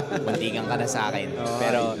mandigan ka na sa akin.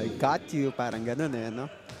 Pero I got you, parang ganun eh, no?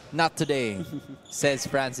 Not today, says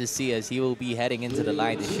Francis C as he will be heading into the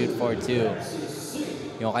line to shoot for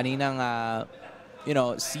 2. Yung kaninang,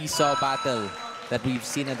 seesaw battle that we've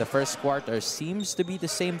seen in the first quarter seems to be the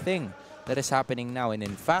same thing that is happening now. And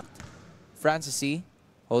in fact, Francis C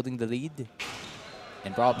holding the lead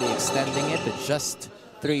and probably extending it to just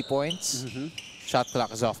 3 points. Shot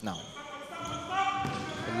clock is off now.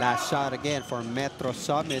 The last shot again for Metro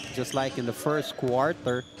Summit, just like in the first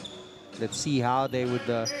quarter. Let's see how they would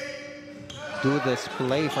do this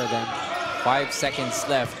play for them. 5 seconds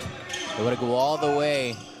left. They want to go all the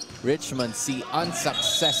way. Richmond C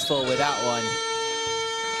unsuccessful with that one.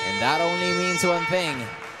 And that only means one thing.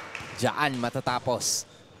 Diyan matatapos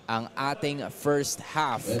ang ating first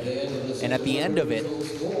half. And at the end of it,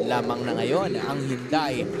 lamang na ngayon ang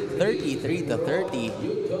Hyundai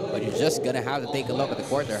 33-30. But you're just gonna have to take a look at the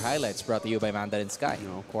quarter highlights brought to you by Mandarin Sky.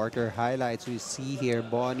 Quarter highlights, we see here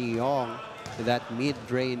Bonnie Yong with that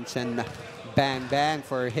mid-range and bang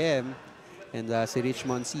for him. And si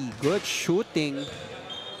Richmond C, good shooting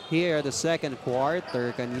here the second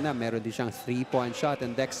quarter. Kanina meron din siyang 3-point shot.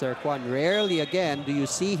 And Dexter Kwan, rarely again do you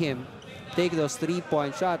see him take those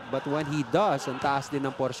 3-point shot. But when he does, ang taas din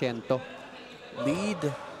ng porsyento. Lead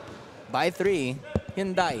by 3.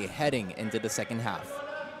 Hyundai heading into the second half.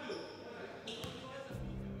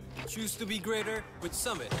 Choose to be greater with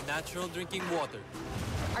Summit Natural Drinking Water.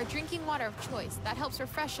 Our drinking water of choice that helps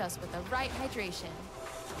refresh us with the right hydration.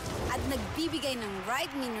 At nagbibigay ng right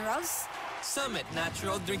minerals. Summit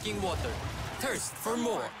Natural Drinking Water. Thirst for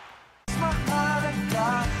more.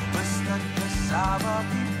 Mahalaga, basta't kasama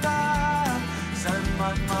kita. Saan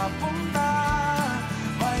man mapunta,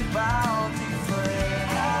 may bounty friend.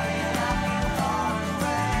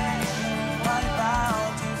 My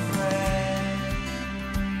bounty friend.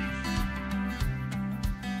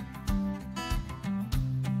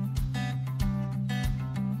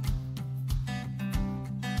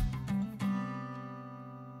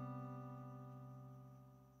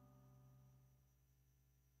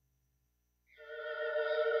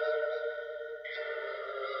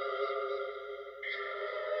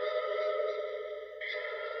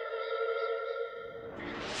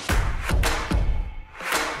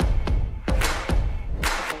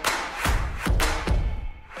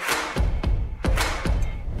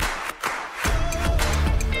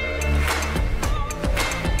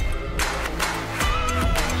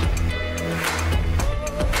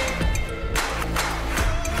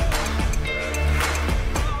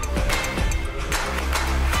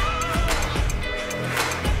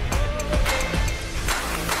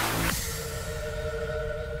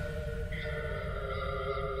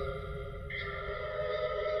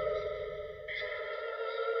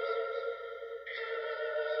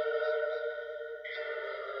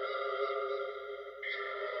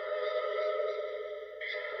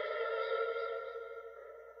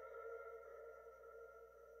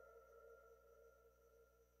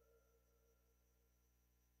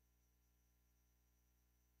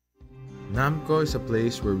 Namco is a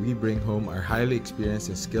place where we bring home our highly experienced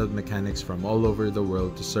and skilled mechanics from all over the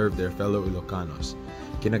world to serve their fellow Ilocanos.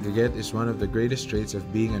 Kinagaget is one of the greatest traits of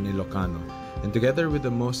being an Ilocano, and together with the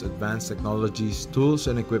most advanced technologies, tools,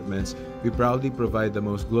 and equipments, we proudly provide the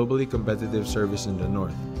most globally competitive service in the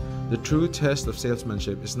North. The true test of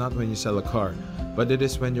salesmanship is not when you sell a car, but it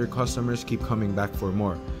is when your customers keep coming back for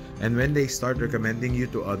more. And when they start recommending you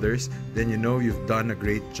to others, then you know you've done a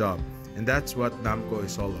great job. And that's what Namco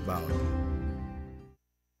is all about.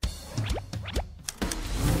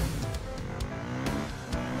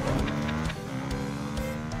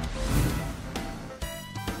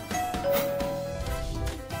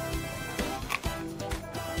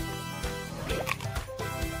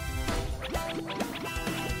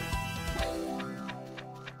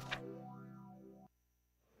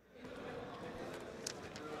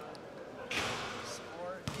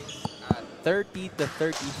 At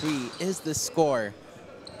 30-33 is the score.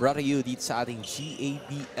 Brought to you dito sa ating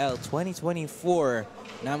GABL 2024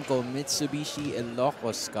 Namco Mitsubishi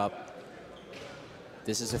Ilocos Cup.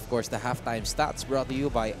 This is of course the halftime stats brought to you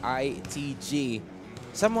by ITG.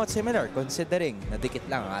 Somewhat similar considering na dikit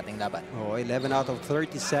lang ang ating laban. Oh, 11 out of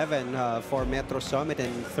 37 for Metro Summit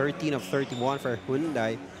and 13 of 31 for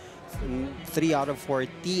Hyundai. 3 out of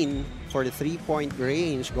 14 for the 3-point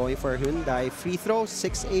range going for Hyundai. Free throw,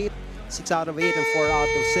 6-8, 6 out of 8 and 4 out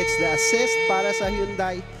of 6. The assist para sa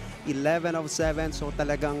Hyundai, 11 of 7. So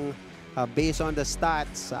talagang based on the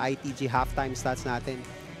stats, ITG halftime stats natin,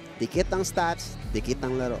 dikit ang stats, dikit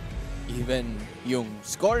ang laro. Even yung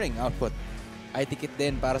scoring output ay dikit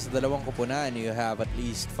din para sa dalawang koponan. You have at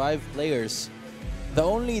least 5 players. The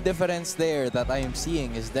only difference there that I am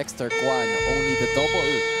seeing is Dexter Kwan, only the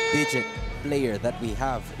double-digit player that we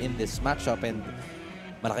have in this matchup, and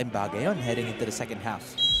malaking bagay yun heading into the second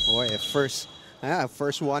half. Boy, first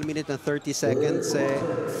 1 minute and 30 seconds,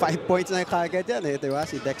 5 points na kagad yan, diba?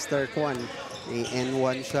 Si Dexter Kwan,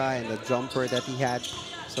 N1 siya, and the jumper that he had.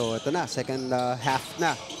 So ito na, second half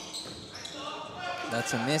na.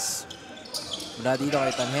 That's a miss mula dito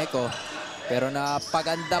kay Tanheco, pero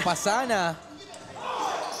napaganda pa sana.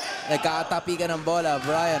 Nagkatapikan ng bola.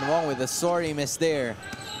 Brian Wong with a sorry miss there.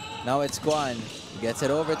 Now it's Kwan. He gets it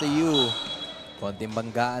over to you. Konting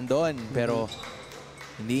banggaan doon, pero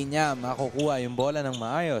hindi niya makukuha yung bola ng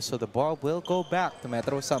maayos. So the ball will go back to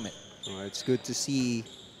Metro Summit. Oh, it's good to see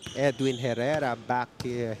Edwin Herrera back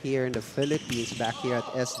here in the Philippines, back here at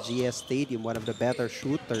SGS Stadium, one of the better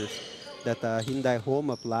shooters that Hyundai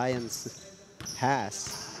Home Appliance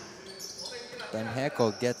has.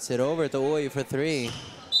 Tanheco gets it over to Uy for 3.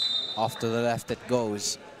 Off to the left it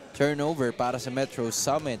goes. Turnover para sa Metro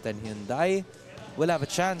Summit, and Hyundai will have a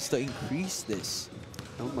chance to increase this.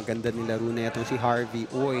 Oh, maganda nilaro na itong si Harvey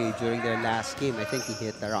Uy during their last game. I think he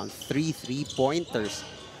hit around 3 3-pointers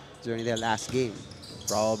during their last game.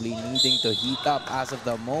 Probably needing to heat up as of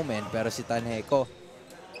the moment. Pero si Tanheco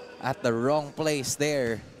at the wrong place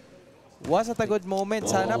there. Was at a good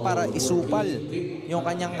moment sana para isupal yung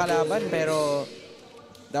kanyang kalaban. Pero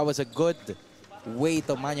that was a good way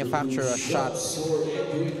to manufacture a shot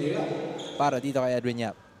para dito kay Edwin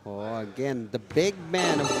Yap. Oh, again, the big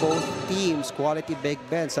man of both teams, quality big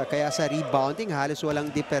men. Kaya sa rebounding, halos walang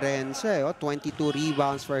diferensya. 22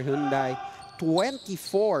 rebounds for Hyundai,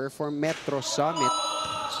 24 for Metro Summit.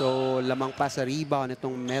 So, lamang pa sa rebound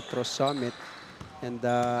itong Metro Summit. And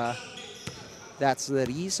that's the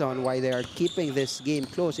reason why they are keeping this game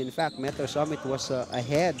close. In fact, Metro Summit was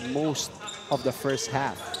ahead most of the first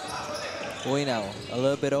half. Uy now, a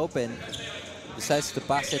little bit open. Decides to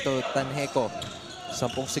pass it to Tanheco. 10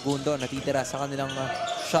 segundo natitira sa kanilang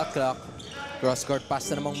shot clock. Cross-court pass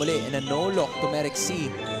na namang muli and a no-look to Merrick C.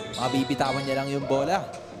 Mabibitawan niya lang yung bola.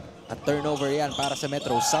 At turnover yan para sa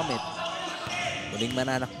Metro Summit. Muling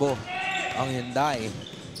mananakbo ang Hyundai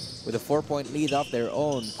with a 4-point lead of their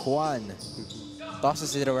own. Kwan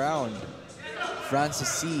tosses it around. Francis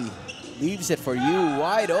C. leaves it for you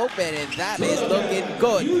wide open and that is looking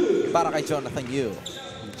good para kay Jonathan Yu.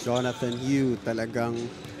 Jonathan Yu talagang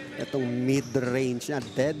itong mid-range na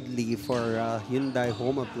deadly for Hyundai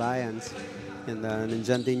Home Appliance. And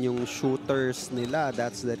nandyan din yung shooters nila.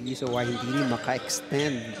 That's the reason why hindi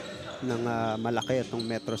maka-extend ng malaki itong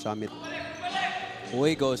Metro Summit.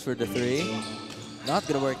 Uy goes for the 3. Not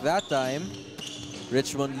gonna work that time.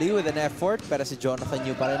 Richmond Lee with an effort, pero si Jonathan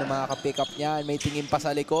Yu pa rin na makaka-pick up niyan. May tingin pa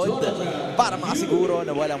sa likod para makasiguro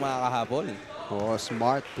na walang makakahabol. Oh,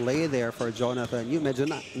 smart play there for Jonathan Yu. Medyo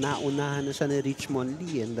naunahan na siya ni Richmond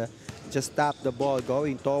Lee and just tapped the ball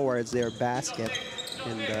going towards their basket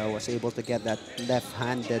and was able to get that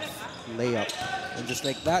left-handed layup. And just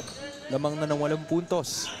like that, lamang na ng 8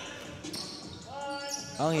 puntos.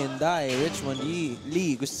 Ang Hyundai, Richmond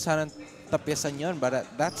Lee, gusto sanang tapyasan yun, but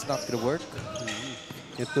that's not gonna work.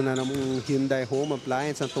 Ito na namang Hyundai Home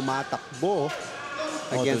Appliance ang tumatakbo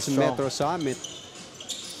against Metro Summit.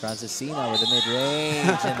 Francis C now with the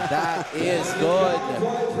mid-range, and that is good.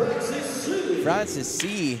 Francis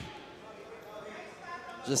C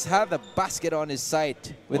just had the basket on his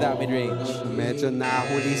sight with that mid-range. Medyo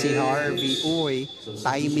nahuli si Harvey. Uy,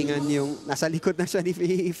 timingan yung... Nasa likod na siya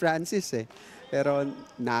ni Francis eh. Pero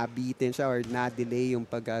nabitin siya or na-delay yung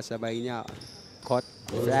pagkasabay niya. Caught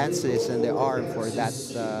Francis in the arm for that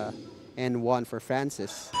N1 for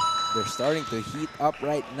Francis. They're starting to heat up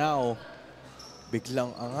right now.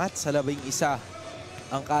 Biglang angat sa 11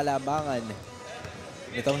 ang kalabangan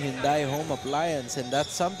nitong Hyundai Home Appliance, and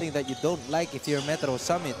that's something that you don't like if you're Metro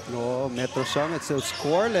Summit. No, Metro Summit still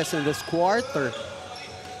scoreless in this quarter.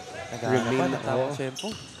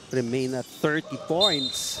 Remain at 30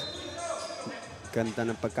 points. Ganda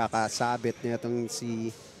ng pagkakasabit nitong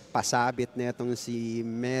si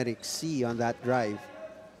Merrick C on that drive.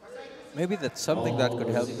 Maybe that's something that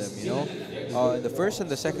could help them, you know? In the first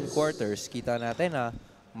and the second quarters, kita natin na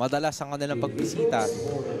madalas ang kanilang pagbisita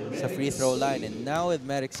sa free throw line. And now with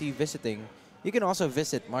Merrick C visiting, you can also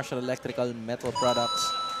visit Marshall Electrical Metal Products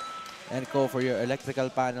and Co. for your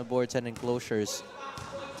electrical panel boards and enclosures.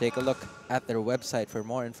 Take a look at their website for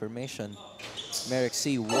more information. Merrick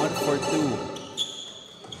C, 1 for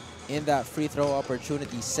 2 in that free throw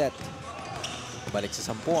opportunity set. Balik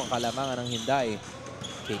sa 10 ang kalamangan ng Hyundai.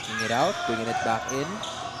 Taking it out, bringing it back in.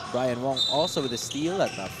 Brian Wong also with a steal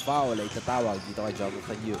at na foul ay tatawag dito kay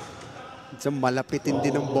Jonathan Yu. So malapitin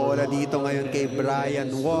din ang bola dito ngayon kay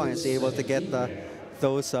Brian Wong. Is able to get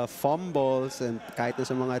those fumbles and kahit na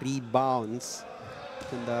sa mga rebounds.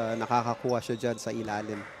 And nakakakuha siya dyan sa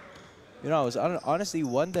ilalim. You know, I was honestly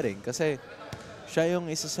wondering kasi siya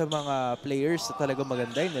yung isa sa mga players na talaga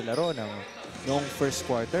maganda yung nilaro noong first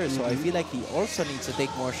quarter. So I feel like he also needs to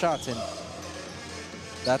take more shots, and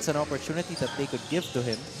that's an opportunity that they could give to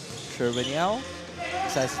him. Sherwin Yao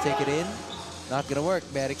decides to take it in. Not gonna work.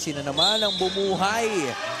 Merrick C na naman ang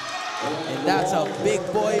bumuhay. And that's a big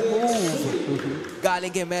boy move.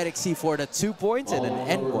 Galing kay Merrick C for the 2 points and an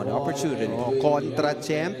N1 opportunity.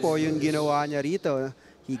 Kontra-tempo yung ginawa niya rito.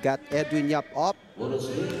 He got Edwin Yap up.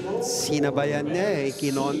 Sinabayan niya eh.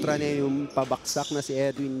 Kinontra niya yung pabaksak na si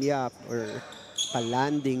Edwin Yap or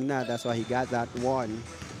palanding na. That's why he got that one.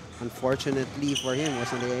 Unfortunately for him,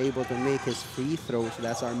 wasn't able to make his free throws.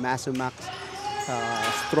 That's our Masumax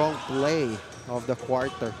strong play of the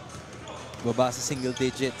quarter. Baba sa single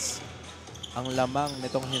digits ang lamang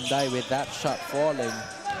nitong Hyundai with that shot falling.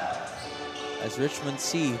 As Richmond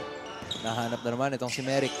C, nahanap na naman itong si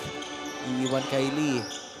Merrick. Iiwan kay Lee.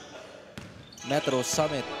 Metro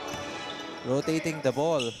Summit rotating the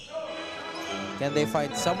ball. Can they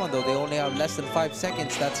find someone though? They only have less than 5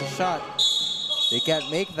 seconds. That's a shot. They can't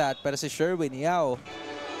make that. Pero si Sherwin Yao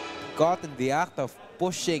caught in the act of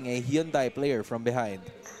pushing a Hyundai player from behind.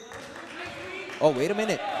 Oh, wait a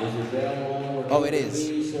minute. Oh, it is.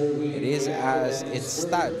 It is as it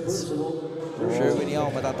stands. Sherwin Yao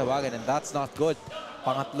matatawagan, and that's not good.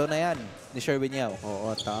 Pangatlo na yan ni Sherwin Yao.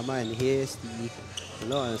 Oo, tama. And he is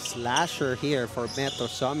the slasher here for Metro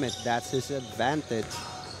Summit. That's his advantage.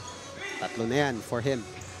 Tatlo na yan for him.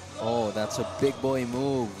 Oh, that's a big boy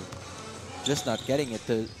move. Just not getting it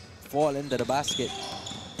to fall into the basket.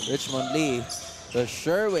 Richmond Lee, the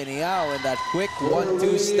Sherwin Yao, and that quick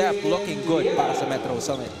 1-2 step looking good para sa Metro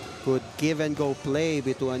Summit. Good give and go play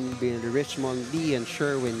between Richmond Lee and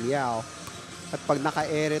Sherwin Yao. At pag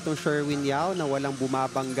naka-ere itong Sherwin Yao na walang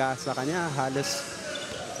bumabangga sa kanya, halos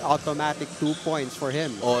automatic 2 points for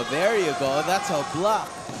him. Oh, there you go. That's a block.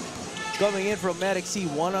 Coming in from Medic C,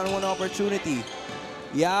 one-on-one opportunity.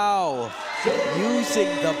 Yao using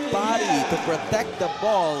the body to protect the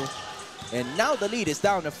ball. And now the lead is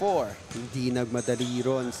down to 4. Hindi nagmadali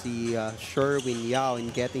ron si Sherwin Yao in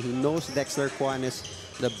getting. He knows Dexter Kwan is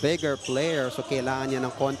the bigger player, so kailangan niya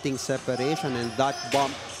ng konting separation, and that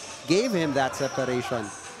bump gave him that separation.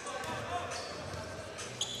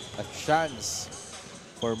 A chance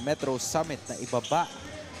for Metro Summit na ibaba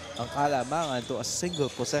ang kalamangan to a single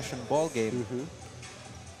possession ball game.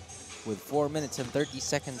 With 4 minutes and 30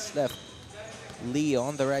 seconds left. Lee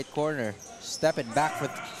on the right corner, stepping back for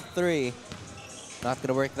 3. Not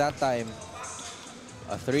gonna work that time.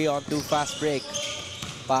 A 3-on-2 fast break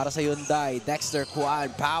para sa Hyundai. Dexter Kwan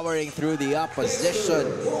powering through the opposition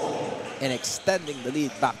and extending the lead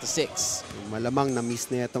back to 6. Malamang na-miss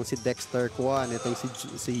na itong si Dexter Kwan, itong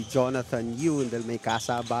si Jonathan Yun, dahil may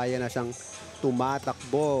kasabayan na siyang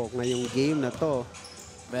tumatakbo ngayong game na to.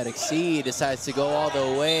 Medic C decides to go all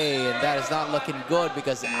the way, and that is not looking good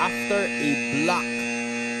because after a block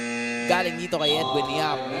galing dito kay Edwin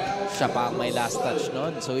Yap, siya pa ang may last touch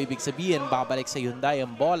nun. So ibig sabihin, babalik sa Hyundai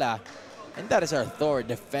ang bola. And that is our third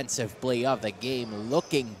defensive play of the game.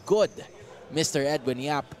 Looking good, Mr. Edwin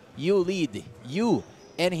Yap. You lead. You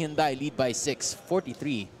and Hyundai lead by 6,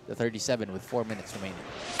 43-37 with 4 minutes remaining.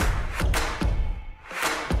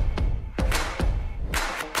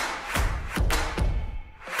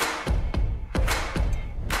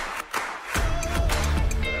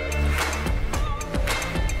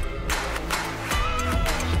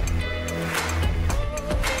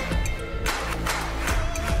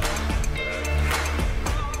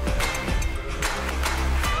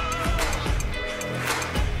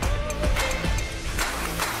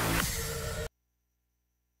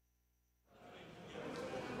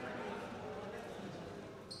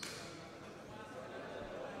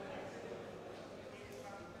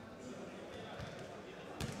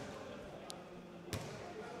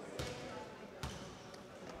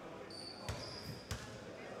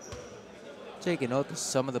 Taking note of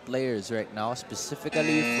some of the players right now,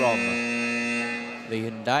 specifically from the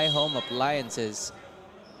Hyundai Home Appliances.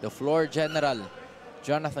 The floor general,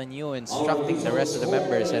 Jonathan Yu, instructing the rest of the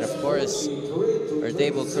members, and of course, our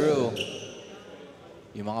table crew.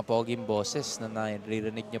 Yung mga poging boses na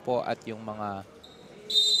naririnig nyo po at yung mga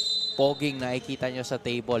poging na nakikita nyo sa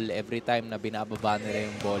table every time na binababa nila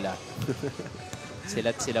yung bola.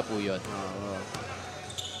 Sila't sila po yun.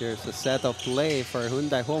 Here's a set of play for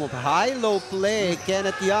Hyundai Home. High-low play.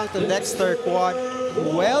 Kenneth Young to Dexter Kwan.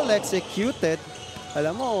 Well executed.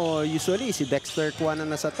 Alam mo, usually si Dexter Kwan na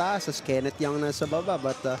nasa taas, as Kenneth Young na nasa baba.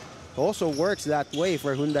 But also works that way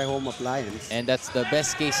for Hyundai Home Appliance. And that's the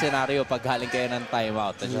best case scenario pag galing kayo ng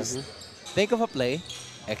timeout. Just think of a play,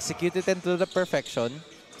 execute it into the perfection.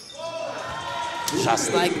 Just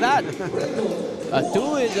like that. A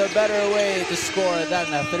 2 is a better way to score than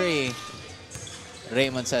a 3.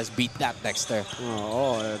 Raymond says, beat that, Dexter.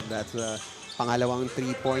 Oh, that's pangalawang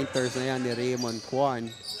 3-pointers na yan ni Raymond Kwan.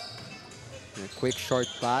 Quick short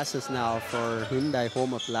passes now for Hyundai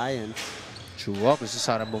Home Appliance. Chua, gusto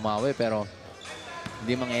sana bumawi pero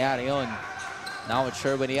hindi mangyayari yun. Now it's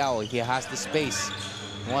Sherwin Yao. He has the space.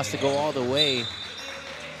 He wants to go all the way.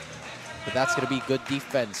 But that's going to be good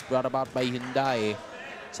defense brought about by Hyundai.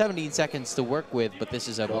 17 seconds to work with, but this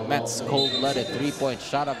is a Mets cold-blooded 3-point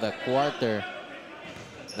shot of the quarter.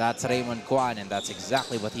 That's Raymond Kwan, and that's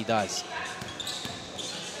exactly what he does.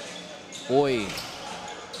 Uy.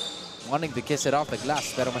 Wanting to kiss it off the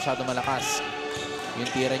glass, pero masyado malakas. Yung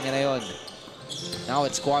tira niya na yun. Now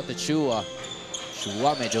it's Kwan to Chua.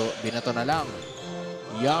 Chua medyo binato na lang.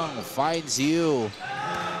 Young finds you.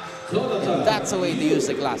 And that's the way to use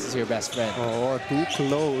the glass as your best friend. Oh, too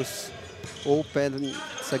close. Open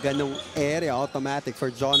sa ganong area, automatic for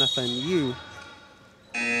Jonathan Yu.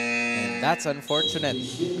 And that's unfortunate,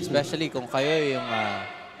 especially kung kayo yung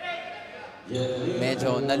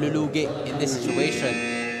medyo nalulugi in this situation.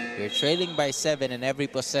 You're trailing by 7 and every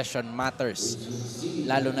possession matters.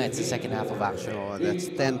 Lalo na it's the second half of action. Oh, that's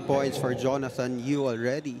 10 points for Jonathan Yu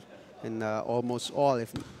already. And almost all,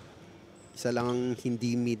 if isa lang ang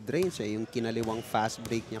hindi mid-range, yung kinaliwang fast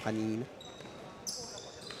break niya kanina.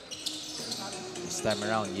 This time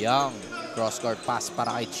around, Young. Cross-court pass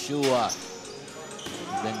para kay Chua.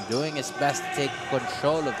 He's been doing his best to take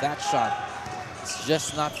control of that shot. It's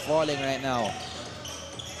just not falling right now.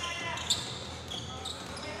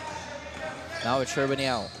 Now it's Sherwin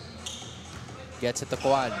Yao. Gets it to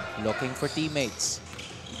Kwan, looking for teammates.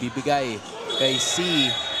 Ibibigay kay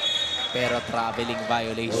C. Pero traveling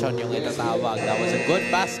violation yung itatawag. That was a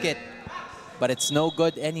good basket, but it's no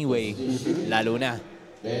good anyway. Lalo na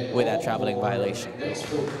with that traveling violation.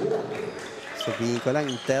 Sabihin ko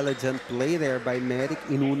lang, intelligent play there by Merrick.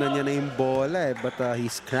 Inuna niya na yung bola but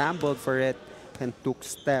he scrambled for it and took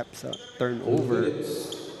steps. Turnover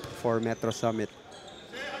for Metro Summit.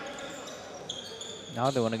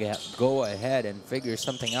 Now they want to go ahead and figure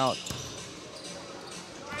something out.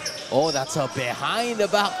 Oh, that's a behind the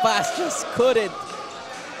back pass. Just couldn't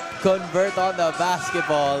convert on the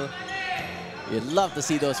basketball. You'd love to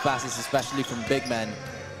see those passes, especially from big men.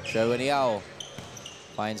 Sherwin Yao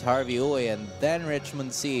finds Harvey Uwe and then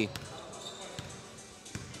Richmond C.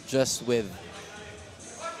 Just with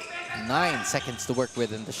 9 seconds to work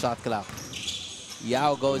with in the shot clock.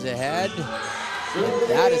 Yao goes ahead.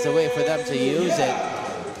 And that is a way for them to use it.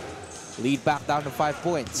 Lead back down to 5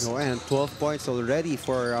 points. Oh, and 12 points already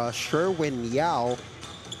for Sherwin Yao.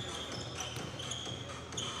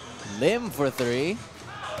 Lim for 3.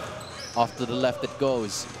 Off to the left it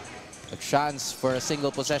goes. A chance for a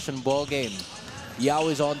single possession ball game. Yao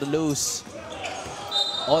is on the loose.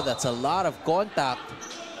 Oh, that's a lot of contact.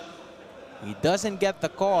 He doesn't get the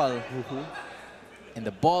call. And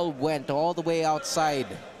the ball went all the way outside.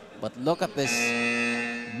 But look at this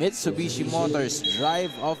Mitsubishi Motors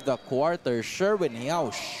drive of the quarter. Sherwin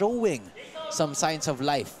Yao showing some signs of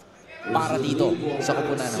life para dito sa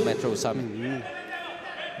kupunan ng Metro Summit.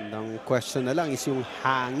 Ang question na lang is yung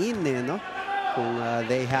hangin no? Kung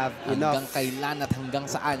they have enough. Hanggang kailan at hanggang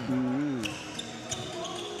saan.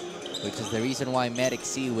 Which is the reason why Medic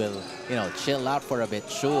C will, chill out for a bit.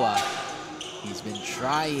 Shua, he's been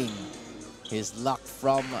trying his luck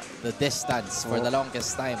from the distance for the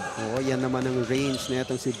longest time. Oh, yan naman ang range na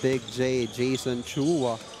itong si Big J, Jason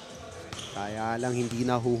Chua. Kaya lang hindi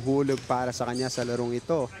nahuhulog para sa kanya sa larong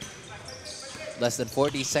ito. Less than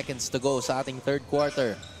 40 seconds to go sa ating third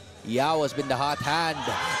quarter. Yao has been the hot hand,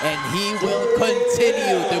 and he will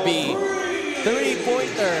continue to be.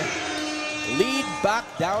 Three-pointer. Lead back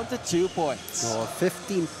down to 2 points. Oh,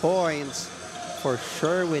 15 points for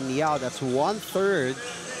Sherwin Yao. That's 1/3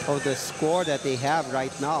 of the score that they have right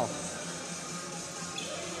now.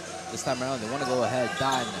 This time around, they want to go ahead.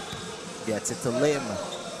 Dan gets it to Lim.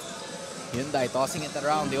 Hyundai tossing it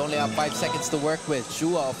around. They only have 5 seconds to work with.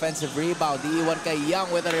 Chua, offensive rebound. Iiwan kay Young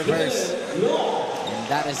with a reverse. And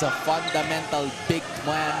that is a fundamental big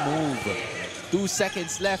man move. 2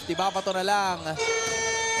 seconds left. Ibabato na lang.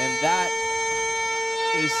 And that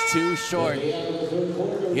is too short.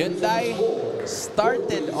 Hyundai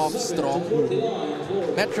started off strong.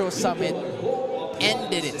 Metro Summit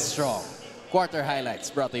ended it strong. Quarter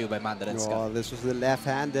highlights brought to you by Mandarinska. Oh, this was the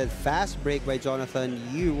left-handed fast break by Jonathan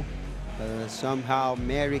Yu. Somehow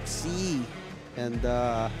Merrick C and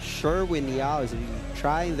Sherwin Yao is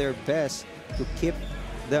trying their best to keep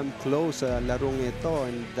them close sa larong ito.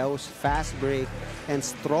 And that was fast break and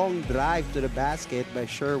strong drive to the basket by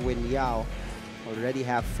Sherwin Yao. Already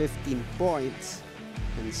have 15 points.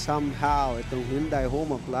 And somehow itong Hyundai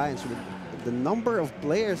home appliance with the number of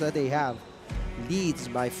players that they have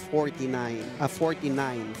leads by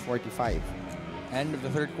 49-45. End of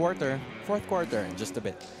the third quarter, fourth quarter in just a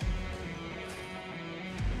bit.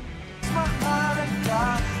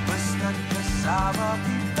 Mahalaga, basta't kasama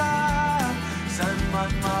kita, saan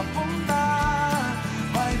man mapunta,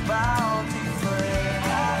 may bounty friend.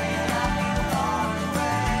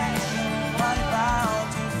 My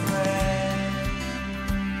bounty friend.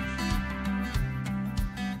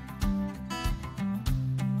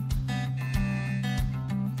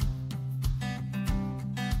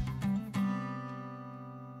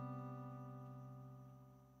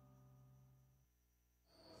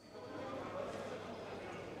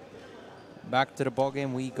 Back to the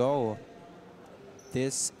ballgame we go.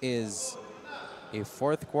 This is a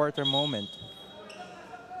fourth quarter moment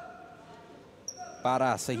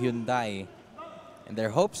para sa Hyundai. and their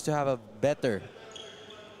hopes to have a better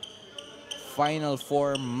Final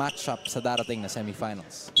Four matchup sa darating na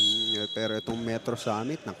semifinals. Pero itong Metro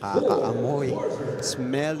Summit, nakakaamoy.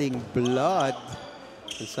 Smelling blood.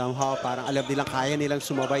 And somehow, parang alam nilang kaya nilang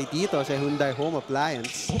sumabay dito sa Hyundai Home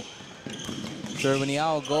Appliance. Sherwin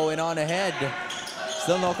Yao going on ahead.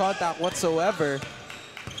 Still no contact whatsoever.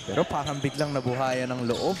 Pero parang biglang nabuhayan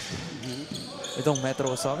ng loob. Itong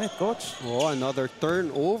Metro Summit, coach. Oh, another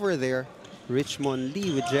turnover there. Richmond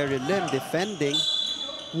Lee with Jerry Lim defending.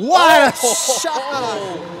 What a shot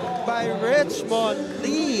by Richmond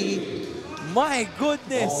Lee. My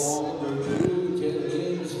goodness.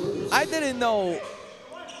 I didn't know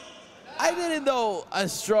a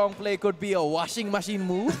strong play could be a washing machine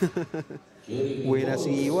move. Buenas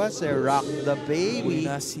Iwas, rock the baby.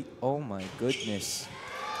 Oh my goodness.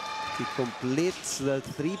 He completes the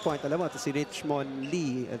 3-point. Alam mo, si Richmond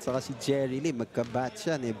Lee at saka si Jerry Lee, magka-batch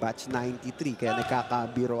yan eh. Batch 93. Kaya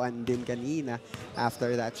nakakabiroan din kanina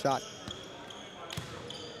after that shot.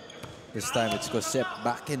 This time it's Kosip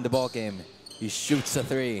back in the ball game. He shoots a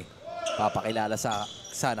 3. Papakilala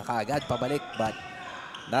sana kaagad pabalik, but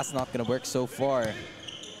that's not gonna work so far.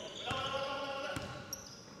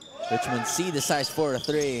 Richmond C decides for a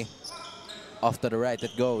 3. Off to the right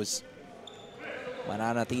it goes.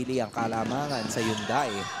 Mananatili ang kalamangan sa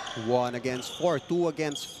Hyundai. 1 against 4, 2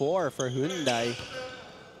 against 4 for Hyundai.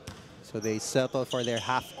 So they settle for their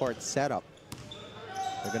half-court setup.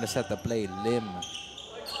 They're gonna set the play. Lim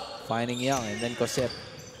finding Young and then Kosip.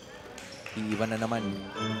 Iiwan na naman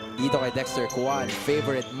dito kay Dexter Kwan.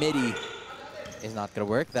 Favorite midi is not gonna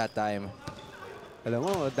work that time. Alam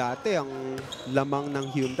mo, dati ang lamang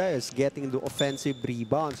ng Hyundai is getting the offensive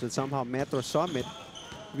rebounds, and somehow Metro Summit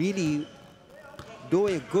really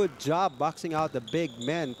doing a good job boxing out the big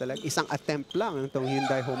men. Isang attempt lang itong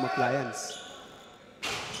Hyundai Home Appliance.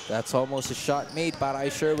 That's almost a shot made para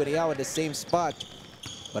kay Sherwin Yao at the same spot.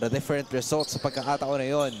 But a different result sa pagkakataon na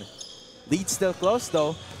yun. Lead still close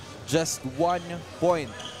though. Just 1 point.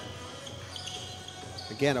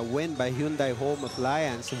 Again, a win by Hyundai Home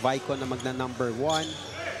Appliance. Vicon na magna number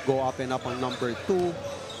 1. Go up and up on number 2.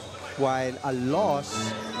 While a loss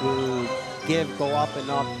will go up and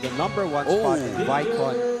up the number 1 spot and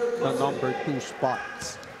Vicon the number 2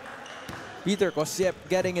 spots. Peter Kosip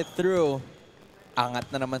getting it through. Angat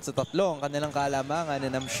na naman sa tatlo ang kanilang kalamangan,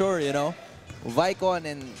 and I'm sure, you know, Vicon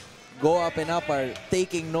and Go Up and Up are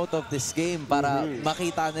taking note of this game para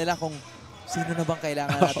makita nila kung sino na bang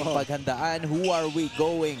kailangan nating paghandaan. Who are we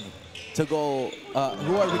going to go,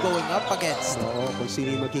 who are we going up against? Kung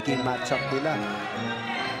sino yung magiging matchup nila.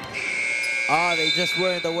 They just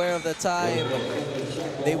weren't aware of the time.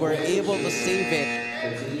 They were able to save it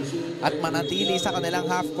at manatili sa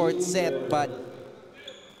kanilang half-court set, but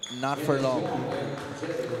not for long.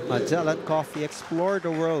 Magellan Coffee, explore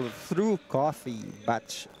the world through coffee.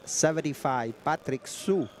 Batch 75, Patrick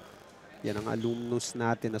Su. Yan ang alumnus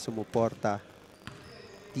natin na sumuporta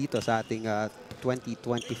dito sa ating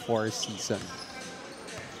 2024 season.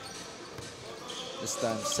 This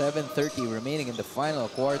time, 7:30 remaining in the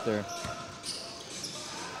final quarter.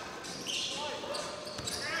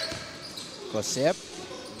 Kosip,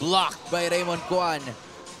 blocked by Raymond Kwan.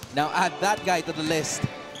 Now add that guy to the list.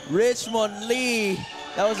 Richmond Lee.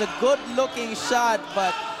 That was a good-looking shot,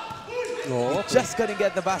 but just couldn't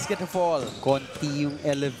get the basket to fall. Konti yung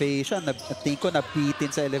elevation. Tiko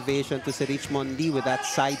nabitin sa elevation to si Richmond Lee with that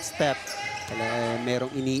sidestep.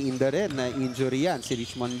 Merong iniinda rin na injury yan si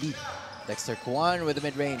Richmond Lee. Dexter Kwan with the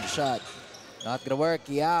mid-range shot. Not gonna work.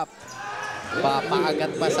 Yap.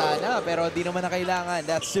 Papaagat pa sana, pero di naman na kailangan.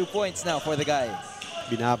 That's 2 points now for the guy.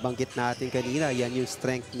 Binabanggit natin kanina, yan yung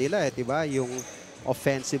strength nila, diba? Yung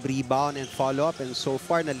offensive rebound and follow-up, and so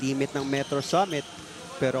far na-limit ng Metro Summit.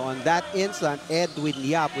 Pero on that instant, Edwin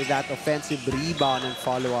Yap with that offensive rebound and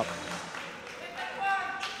follow-up.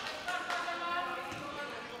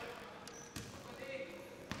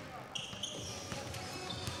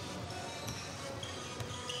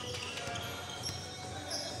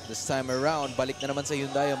 This time around, balik na naman sa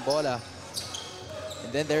Hyundai ang bola.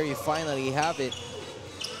 And then there you finally have it.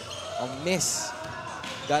 A miss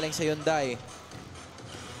galing sa Hyundai.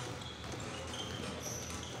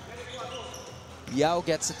 Yao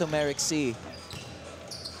gets it to Merrick C.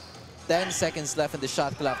 10 seconds left in the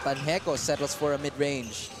shot clock. Tanheco settles for a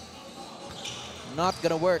mid-range. Not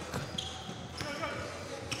gonna work.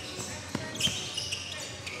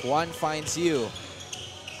 Juan finds you.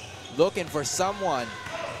 Looking for someone.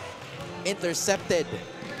 Intercepted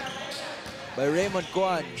by Raymond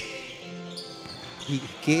Kwan. He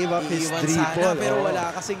gave up his dribble. Pero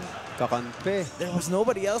wala kasing kakampi. There was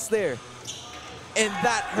nobody else there. And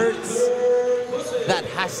that hurts. That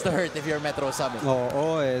has to hurt if you're Metro Summit.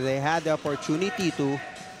 They had the opportunity to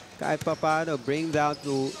kahit paano bring down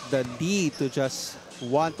to the lead to just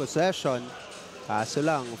one possession. Kaso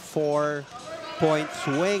lang, 4-point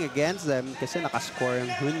swing against them kasi nakascore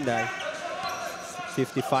yung Hyundai.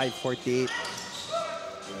 55-48.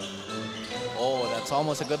 Oh, that's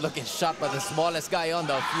almost a good-looking shot by the smallest guy on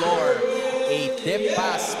the floor. A tip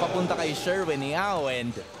pass papunta kay Sherwin Yao,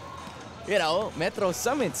 and you know, Metro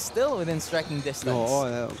Summit still within striking distance.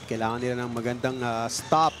 Kailangan nila ng magandang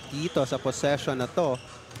stop dito sa possession na to.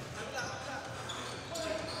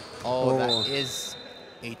 That is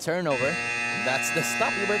a turnover. That's the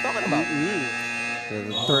stop you were talking about.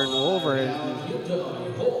 The turnover.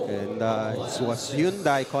 And it was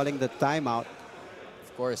Hyundai calling the timeout.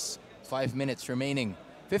 Of course, 5 minutes remaining.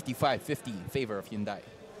 55-50 in favor of Hyundai.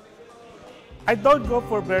 I don't go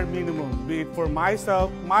for bare minimum, be it for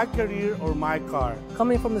myself, my career, or my car.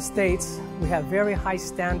 Coming from the States, we have very high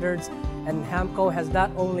standards, and Hamco has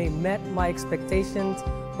not only met my expectations,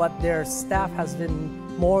 but their staff has been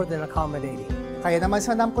more than accommodating. Kaya naman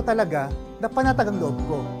sa Namco talaga, napanatag ang loob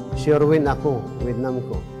ko. Sure win ako with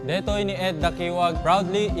Namco. Detoy ni Ed Dakiwag,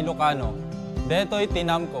 proudly Ilocano. Detoy ti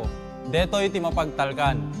Namco. Detoy ti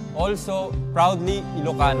mapagtalkan. Also, proudly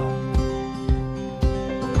Ilocano.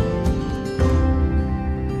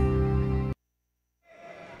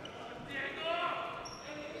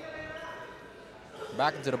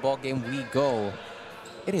 Back into the ball game we go.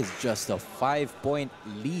 It is just a 5-point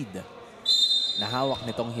lead na hawak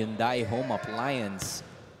nitong Hyundai Home Appliance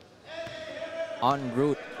en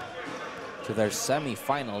route to their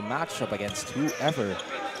semi-final matchup against whoever.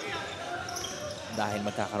 Dahil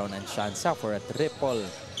magkakaroon ng tsansa for a triple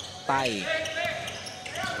tie.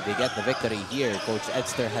 They get the victory here. Coach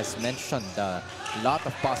Edster has mentioned a lot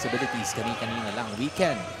of possibilities kani-kanina lang. We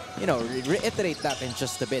can, you know, reiterate that in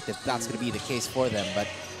just a bit if that's going to be the case for them. But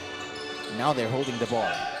now they're holding the ball.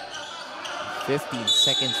 15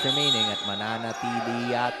 seconds remaining at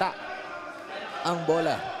mananatili yata ang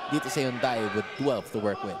bola dito sa Hyundai with 12 to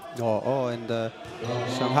work with. And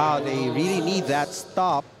somehow they really need that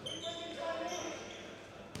stop.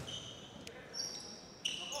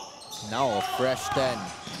 Now a fresh 10.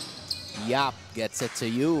 Yap gets it to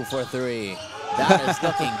you for 3. That is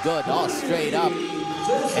looking good, all straight up.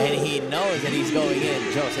 And he knows that he's going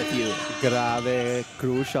in, Joseph Yu. Grabe,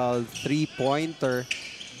 crucial three-pointer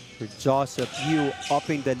for Joseph Yu,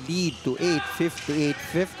 upping the lead to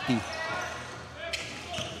 850.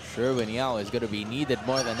 Sherwin Yao is going to be needed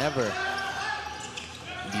more than ever.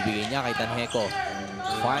 Ibibigay niya kay Tanheco.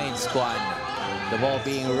 Finds Kwan. The ball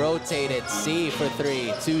being rotated. C for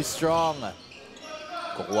 3. Too strong.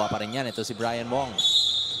 Kukuha pa rin yan. Ito si Brian Wong.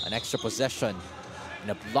 An extra possession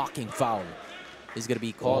and a blocking foul is going to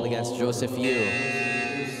be called against Joseph Yu.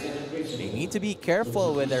 They need to be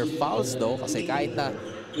careful with their fouls though, kasi kahit na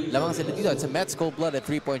lamang sila dito, it's a Mets cold-blooded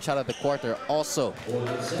 3-point shot of the quarter also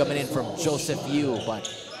coming in from Joseph Yu, but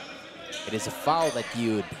it is a foul that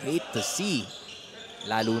you'd hate to see.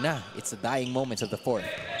 Lalo na, it's the dying moments of the fourth.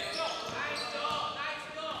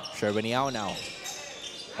 Sherwin Yao now.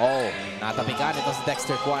 Natapikan ito si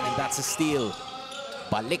Dexter Kwan, and that's a steal.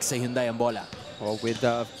 Balik sa Hyundai ang bola. With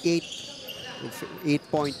the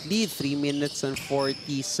 8-point lead, 3 minutes and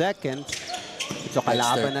 40 seconds. Ito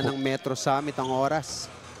kalaban na ng Metro Summit ang oras.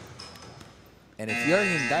 And if you're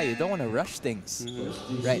Hyundai, you don't want to rush things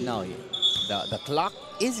right now. The clock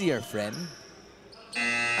is your friend.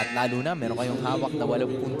 At lalo na, meron kayong hawak na 8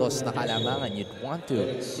 puntos na kalamangan. You'd want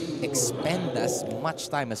to expend as much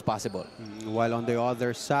time as possible. While on the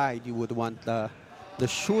other side, you would want the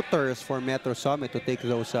shooters for Metro Summit to take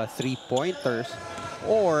those 3-pointers.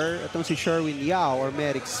 Or itong si Sherwin Yao or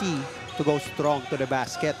Merrick C to go strong to the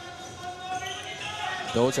basket.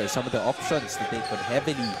 Those are some of the options that they could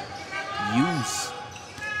heavily use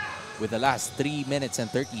with the last 3 minutes and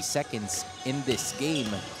 30 seconds in this game.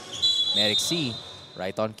 Merrick C,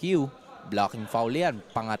 right on cue. Blocking foul yan.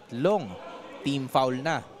 Pangatlong team foul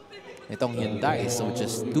na itong Hyundai. So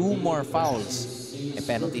just 2 more fouls. A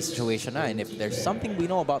penalty situation na. And if there's something we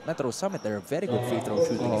know about Metro Summit, they're a very good free throw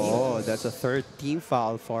shooting. That's a 3rd team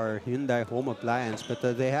foul for Hyundai Home Appliance. But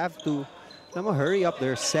they have to hurry up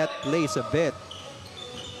their set plays a bit.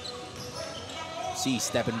 C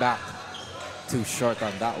stepping back. Too short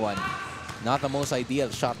on that one. Not the most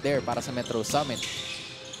ideal shot there para sa Metro Summit.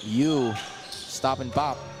 You stop and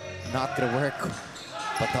pop. Not gonna work.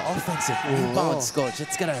 But the offensive rebounds, coach,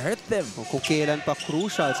 it's gonna hurt them. Kung kailan pa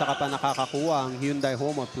crucial, saka pa nakakakuha ang Hyundai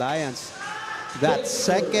Home Appliance. That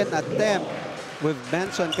second attempt, we've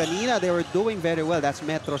mentioned kanina, they were doing very well. That's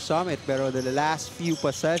Metro Summit. Pero the last few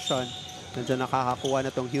possessions, Medyo nakakakuha na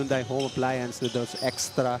tong Hyundai Home Appliance with those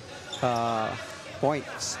extra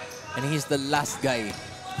points. And he's the last guy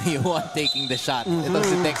you want taking the shot. Itong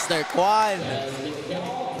si Dexter Kwan.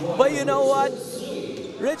 But you know what?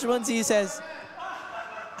 Richmond C says,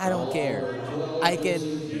 I don't care. I can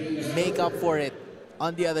make up for it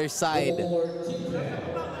on the other side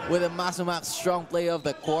with a Masumax strong play of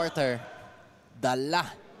the quarter. Dala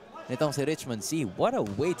nitong si Richmond C. What a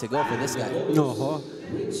way to go for this guy.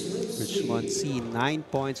 Richmond C, 9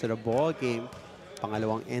 points at a ball game.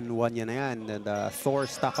 Pangalawang N1 yan na yan. And the Thor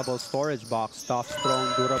stackable storage box. Tough,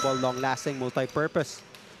 strong, durable, long-lasting, multi-purpose.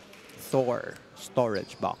 Thor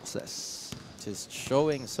storage boxes. Just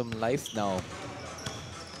showing some life now.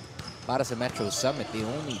 Para sa Metro Summit, they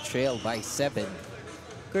only trail by 7.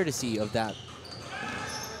 Courtesy of that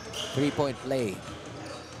 3-point play.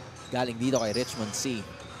 Galing dito kay Richmond C.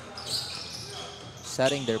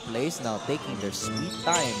 Setting their place now, taking their sweet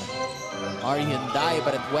time. Hyundai,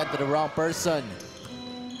 but it went to the wrong person.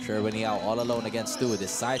 Sherwin Yao all alone against 2.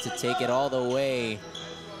 Decides to take it all the way.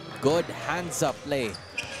 Good hands-up play.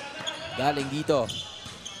 Galing dito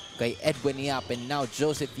kay Edwin Yap, and now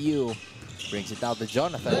Joseph Yu brings it out to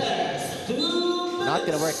Jonathan. Not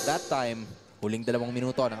gonna work that time. Huling 2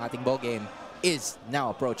 minuto ng ating ball game is now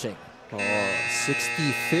approaching.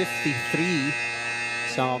 60-53.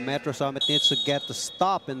 Somehow Metro Summit needs to get the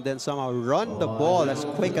stop and then somehow run the ball as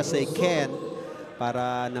quick as they can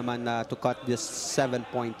para naman to cut this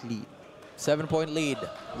 7-point lead. 7-point lead,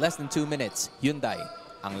 less than 2 minutes. Hyundai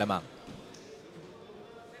ang lamang.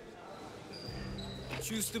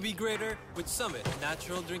 Choose to be greater with Summit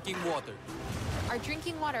Natural Drinking Water. Our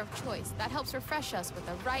drinking water of choice that helps refresh us with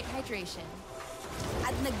the right hydration.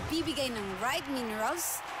 At nagbibigay ng right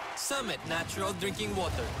minerals. Summit Natural Drinking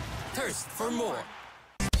Water. Thirst for more.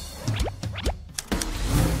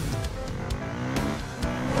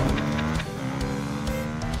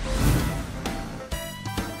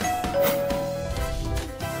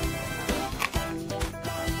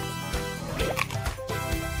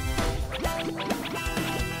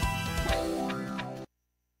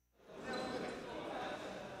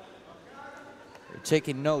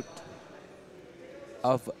 Taking note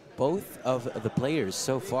of both of the players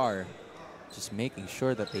so far, just making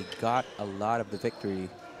sure that they got a lot of the victory.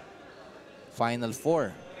 Final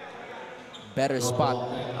 4. Better spot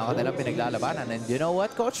ang kanilang pinaglalabanan. And you know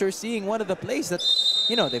what, Coach? You're seeing one of the plays that,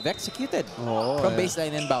 you know, they've executed from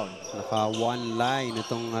baseline inbound. Naka-one line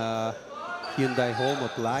itong Hyundai Home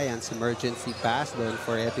Appliance emergency pass doon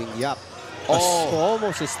for Edwin Yap.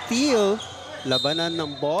 Almost a steal. Labanan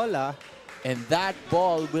ng bola. And that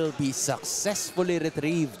ball will be successfully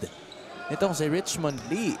retrieved. Itong si Richmond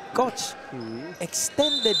Lee. Coach,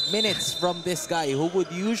 extended minutes from this guy who would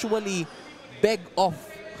usually beg off.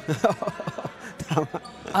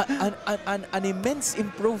 an immense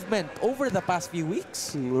improvement over the past few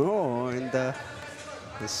weeks. No, and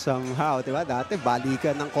somehow, diba, dati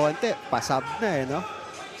balikan ng konti, pasab na no?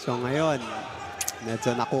 So ngayon,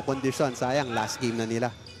 medyo nakukondisyon. Sayang, last game na nila.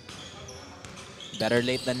 Better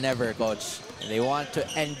late than never, Coach. They want to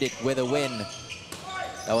end it with a win.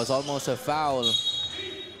 That was almost a foul,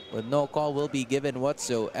 but no call will be given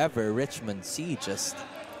whatsoever. Richmond C just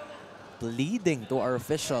bleeding to our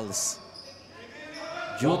officials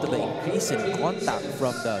due to the increase in contact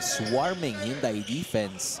from the swarming Hyundai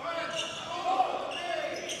defense.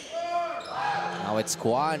 Now it's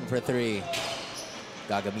Kwan for 3.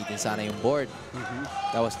 Gagamitin sana yung board.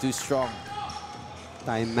 That was too strong.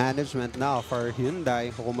 Time management now for Hyundai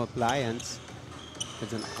Home Appliance.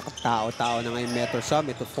 Medyo nakakatao-tao na ngayon Metro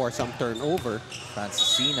Summit to force some turnover.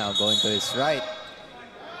 Francis C now going to his right.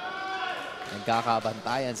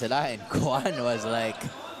 Nagkakabantayan sila, and Kwan was like,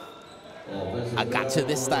 I got you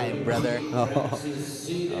this time, brother.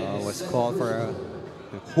 Was called for a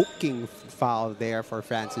hooking foul there for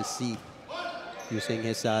Francis C. Using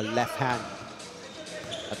his left hand.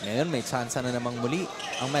 At ngayon may chance na namang muli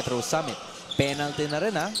ang Metro Summit. Penalty na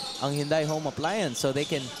rin ang Hyundai Home Appliance, so they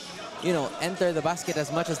can, you know, enter the basket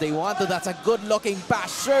as much as they want to. That's a good-looking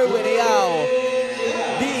pass. Sherwin Yao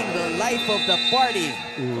being the life of the party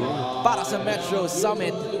para sa Metro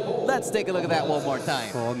Summit. Let's take a look at that one more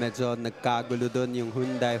time. Medyo nagkagulo doon yung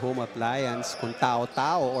Hyundai Home Appliance. Kung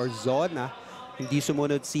tao-tao or zona, hindi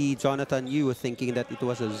sumunod si Jonathan Yu thinking that it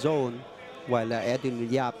was a zone, while Edwin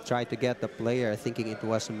Yap tried to get the player thinking it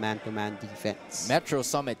was a man-to-man defense. Metro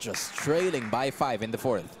Summit just trailing by 5 in the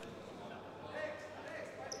 4th.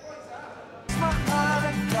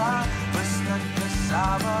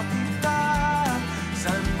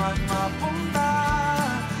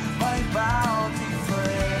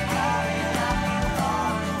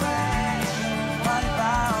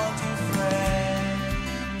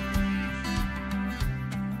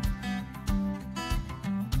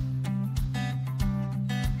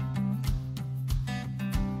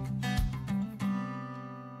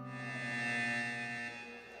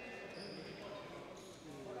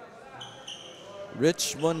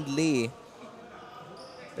 Richmond Lee,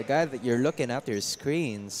 the guy that you're looking at your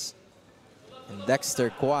screens, and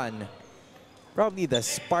Dexter Kwan, probably the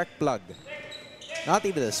spark plug. Not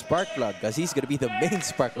even the spark plug, because he's going to be the main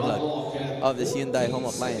spark plug of this Hyundai Home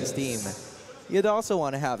Appliance team. You'd also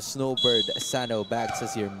want to have Snowbird Sandbags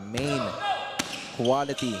as your main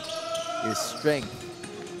quality, your strength,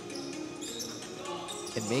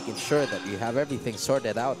 in making sure that you have everything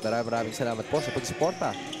sorted out. Maraming salamat po sa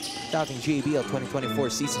pagsuporta sa ating GABL 2024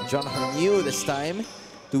 season. John Hermew this time,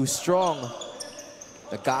 too strong.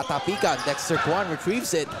 Nagkatapikan, Dexter Kwan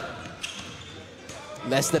retrieves it.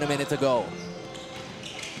 Less than a minute to go.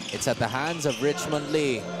 It's at the hands of Richmond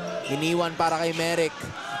Lee. Iniwan para kay Merrick.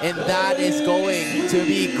 And that is going to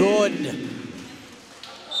be good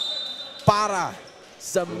para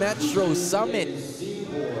sa Metro Summit.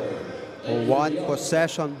 A one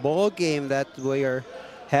possession ball game that we are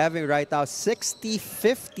having right now,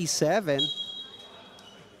 60-57.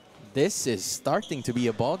 This is starting to be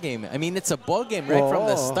a ball game. I mean, it's a ball game right from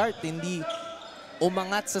the start. Hindi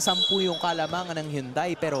umangat sa 10 yung kalamangan ng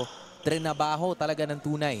Hyundai, pero trinabaho talaga ng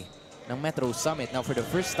tunay ng Metro Summit. Now, for the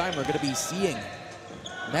first time, we're going to be seeing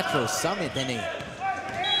Metro Summit in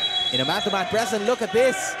a man-to-man press. And look at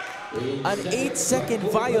this, an 8-second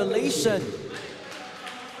violation.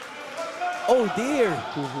 Oh dear.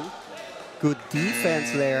 Good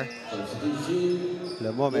defense there.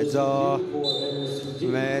 Alam mo, medyo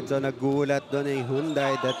nagulat doon yung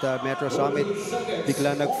Hyundai that Metro Summit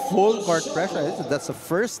biglang nag-full court pressure. That's the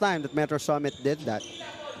first time that Metro Summit did that.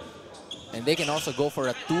 And they can also go for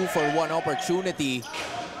a 2-for-1 opportunity.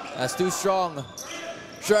 That's too strong.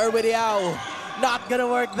 Sherwin Yao, not gonna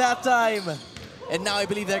work that time. And now I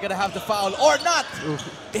believe they're gonna have to foul, or not.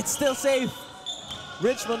 It's still safe.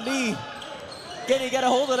 Richmond Lee, can he get a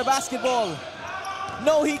hold of the basketball?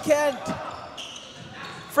 No, he can't.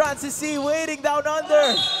 Francis C waiting down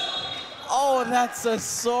under. Oh, that's a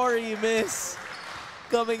sorry miss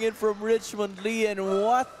coming in from Richmond Lee. And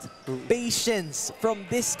what patience from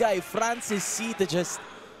this guy, Francis C, to just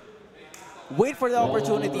wait for the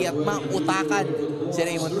opportunity at mautakan si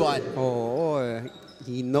Raymond Kwan. Oh,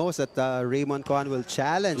 he knows that Raymond Kwan will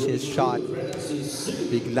challenge his shot.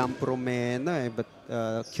 Biglang promeno eh. But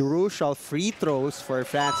crucial free throws for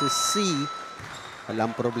Francis C.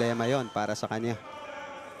 Walang problema yon para sa kanya.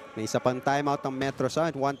 May isa pang timeout ng Metro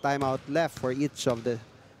Summit. One timeout left for each of the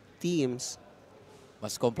teams.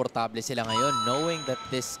 Mas komportable sila ngayon knowing that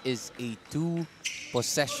this is a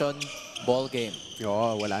 2-possession ball game.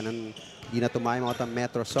 Oo, wala nang, di na tumimeout ang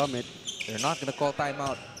Metro Summit. They're not gonna call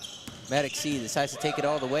timeout. Merrick C decides to take it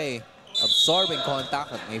all the way. Absorbing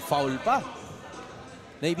contact at may foul pa.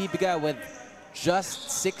 Naibibigay with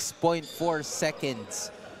just 6.4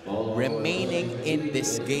 seconds remaining in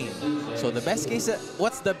this game. So the best case,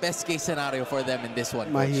 what's the best case scenario for them in this one,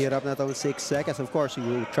 Coach? Mahirap na itong 6 seconds. Of course,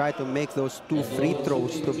 you try to make those 2 free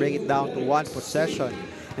throws to bring it down to 1 possession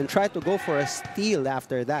and try to go for a steal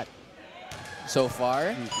after that. So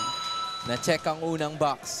far, na-check ang unang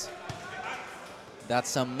box. That's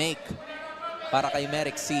a make para kay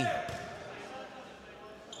Merrick C.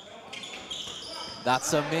 That's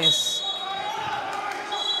a miss.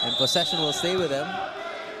 And possession will stay with them.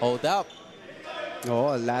 Hold up.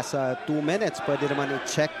 Oh, last 2 minutes. Pwede naman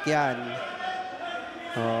i-check yan.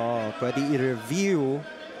 Oh, pwede i-review.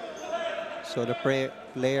 So the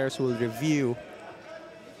players will review.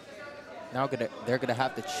 Now they're gonna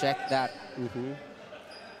have to check that.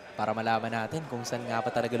 Para malaman natin kung saan nga pa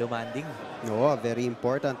talaga lumanding. Oh, very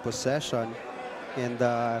important possession. And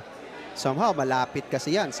somehow malapit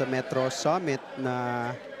kasi yan sa Metro Summit na...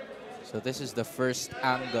 So this is the first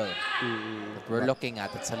angle that we're looking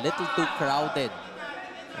at. It's a little too crowded,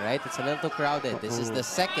 right? It's a little too crowded. This is the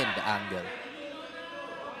second angle.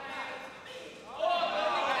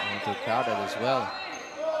 A little too crowded as well.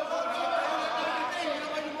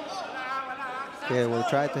 Okay, we'll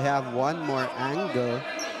try to have one more angle.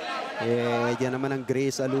 Yan naman ang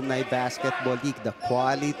Grace Alumni Basketball League. The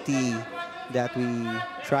quality that we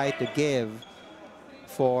try to give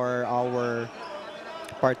for our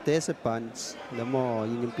participants, alam mo,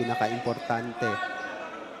 yun yung pinaka-importante. You're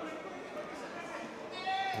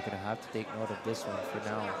gonna have to take note of this one for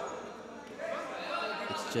now.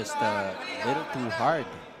 It's just a little too hard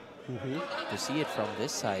to see it from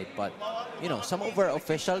this side. But, you know, some of our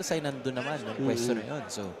officials ay nandun naman ng pwesto na yun.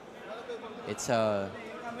 So, it's a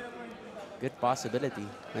good possibility.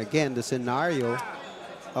 Again, the scenario,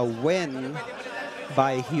 a win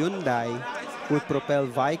by Hyundai would propel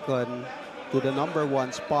Vicon to the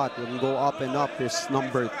 #1 spot and go up and up is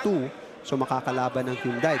 #2. So makakalaban ng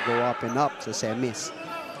Hyundai, go up and up sa semis.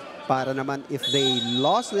 Para naman if they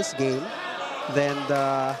lost this game, Then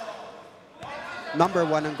the number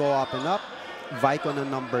 1 ang go up and up. Vicon ang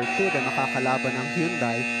number 2. Then nakakalaban ng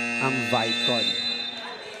Hyundai ang Vicon.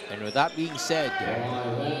 And with that being said,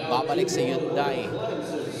 babalik sa Hyundai.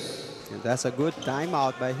 And that's a good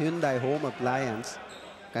timeout by Hyundai Home Appliance.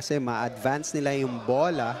 Kasi ma-advance nila yung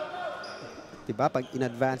bola. Diba? Pag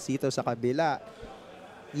in-advance dito sa kabila,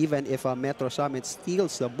 even if a Metro Summit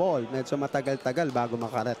steals the ball, medyo matagal-tagal bago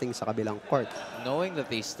makarating sa kabilang court. Knowing that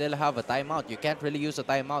they still have a timeout, you can't really use a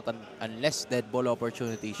timeout unless dead ball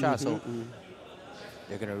opportunity siya. So,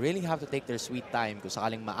 they're gonna really have to take their sweet time. Kung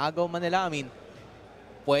sakaling maagaw man nila, I mean,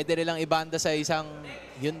 pwede nilang ibanda sa isang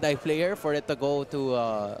Hyundai player for it to go to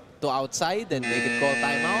outside and they could call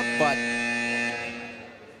timeout, but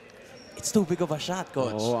it's too big of a shot,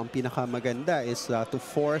 Coach. Oo, ang pinakamaganda is to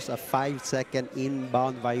force a 5-second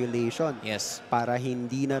inbound violation. Yes. Para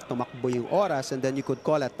hindi na tumakbo yung oras, and then you could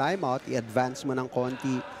call a timeout, i-advance mo ng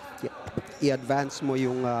konti, i-advance mo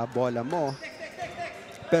yung bola mo.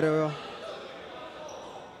 Pero...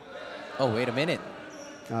 Oh, wait a minute.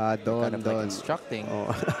 Don't. Like instructing.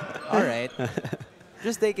 Oh. All right.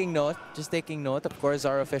 Just taking note. Of course,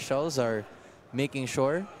 our officials are making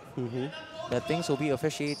sure that things will be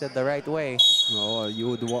officiated the right way. Oh, you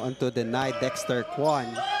would want to deny Dexter Kwan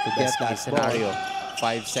to get that scenario.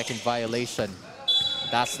 5-second violation.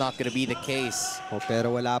 That's not going to be the case. Oh,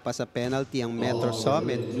 pero wala pa sa penalty ang Metro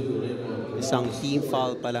Summit. Isang team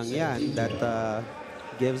foul pa lang yan. That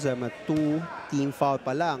gives them a 2-team foul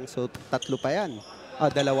pa lang. So, 3 pa yan.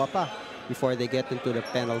 2 pa before they get into the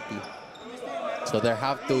penalty. So they're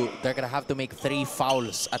gonna have to make 3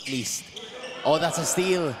 fouls at least. Oh, that's a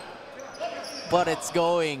steal. But it's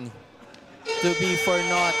going to be for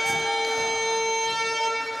naught,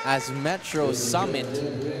 as Metro Summit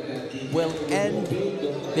will end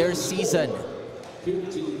their season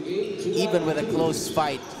even with a close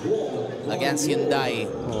fight against Hyundai.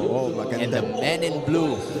 And the men in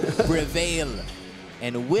blue prevail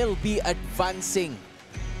and will be advancing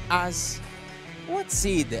as... What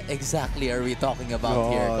seed exactly are we talking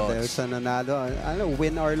about here, Coach? There's a nanalo.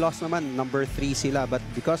 Win or loss naman, number 3 sila. But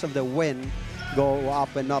because of the win, go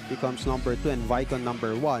up and up becomes number 2 and Vicon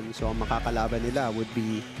number 1. So ang makakalaban nila would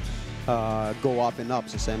be go up and up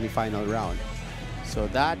sa semi-final round. So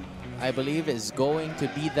that, I believe, is going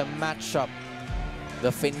to be the matchup,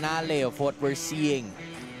 the finale of what we're seeing.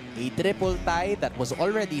 A triple tie that was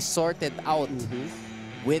already sorted out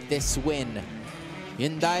with this win.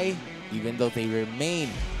 Hyundai, even though they remain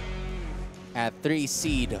at 3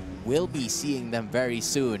 seed, we'll be seeing them very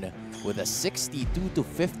soon with a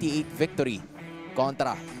 62-58 victory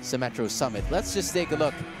contra sa Metro Summit. Let's just take a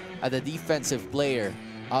look at the defensive player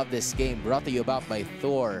of this game, brought to you about by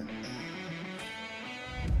Thor.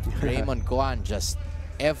 Raymond Kwan just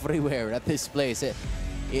everywhere at this place.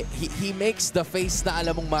 He makes the face na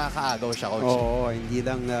alam mong makakaagaw siya, Coach. Oo, hindi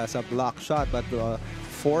lang sa block shot, but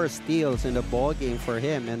 4 steals in the ball game for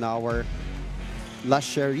him. And our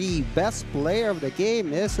Lasherie best player of the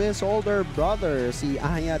game is his older brother, si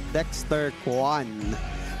Aya Dexter Kwan,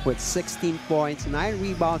 with 16 points, 9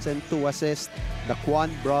 rebounds, and 2 assists. The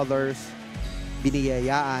Kwan brothers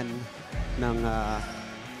biniyayaan ng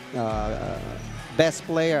best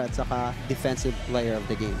player at saka defensive player of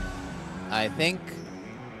the game. I think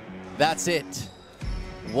that's it.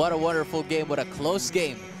 What a wonderful game. What a close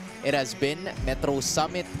game it has been. Metro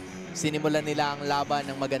Summit, sinimulan nila ang laban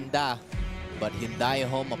ng maganda. But Hyundai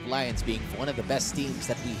Home Appliance, being one of the best teams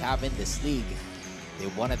that we have in this league, they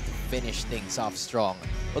wanted to finish things off strong.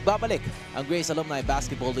 Magbabalik ang Grace Alumni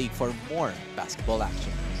Basketball League for more basketball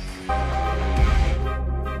action.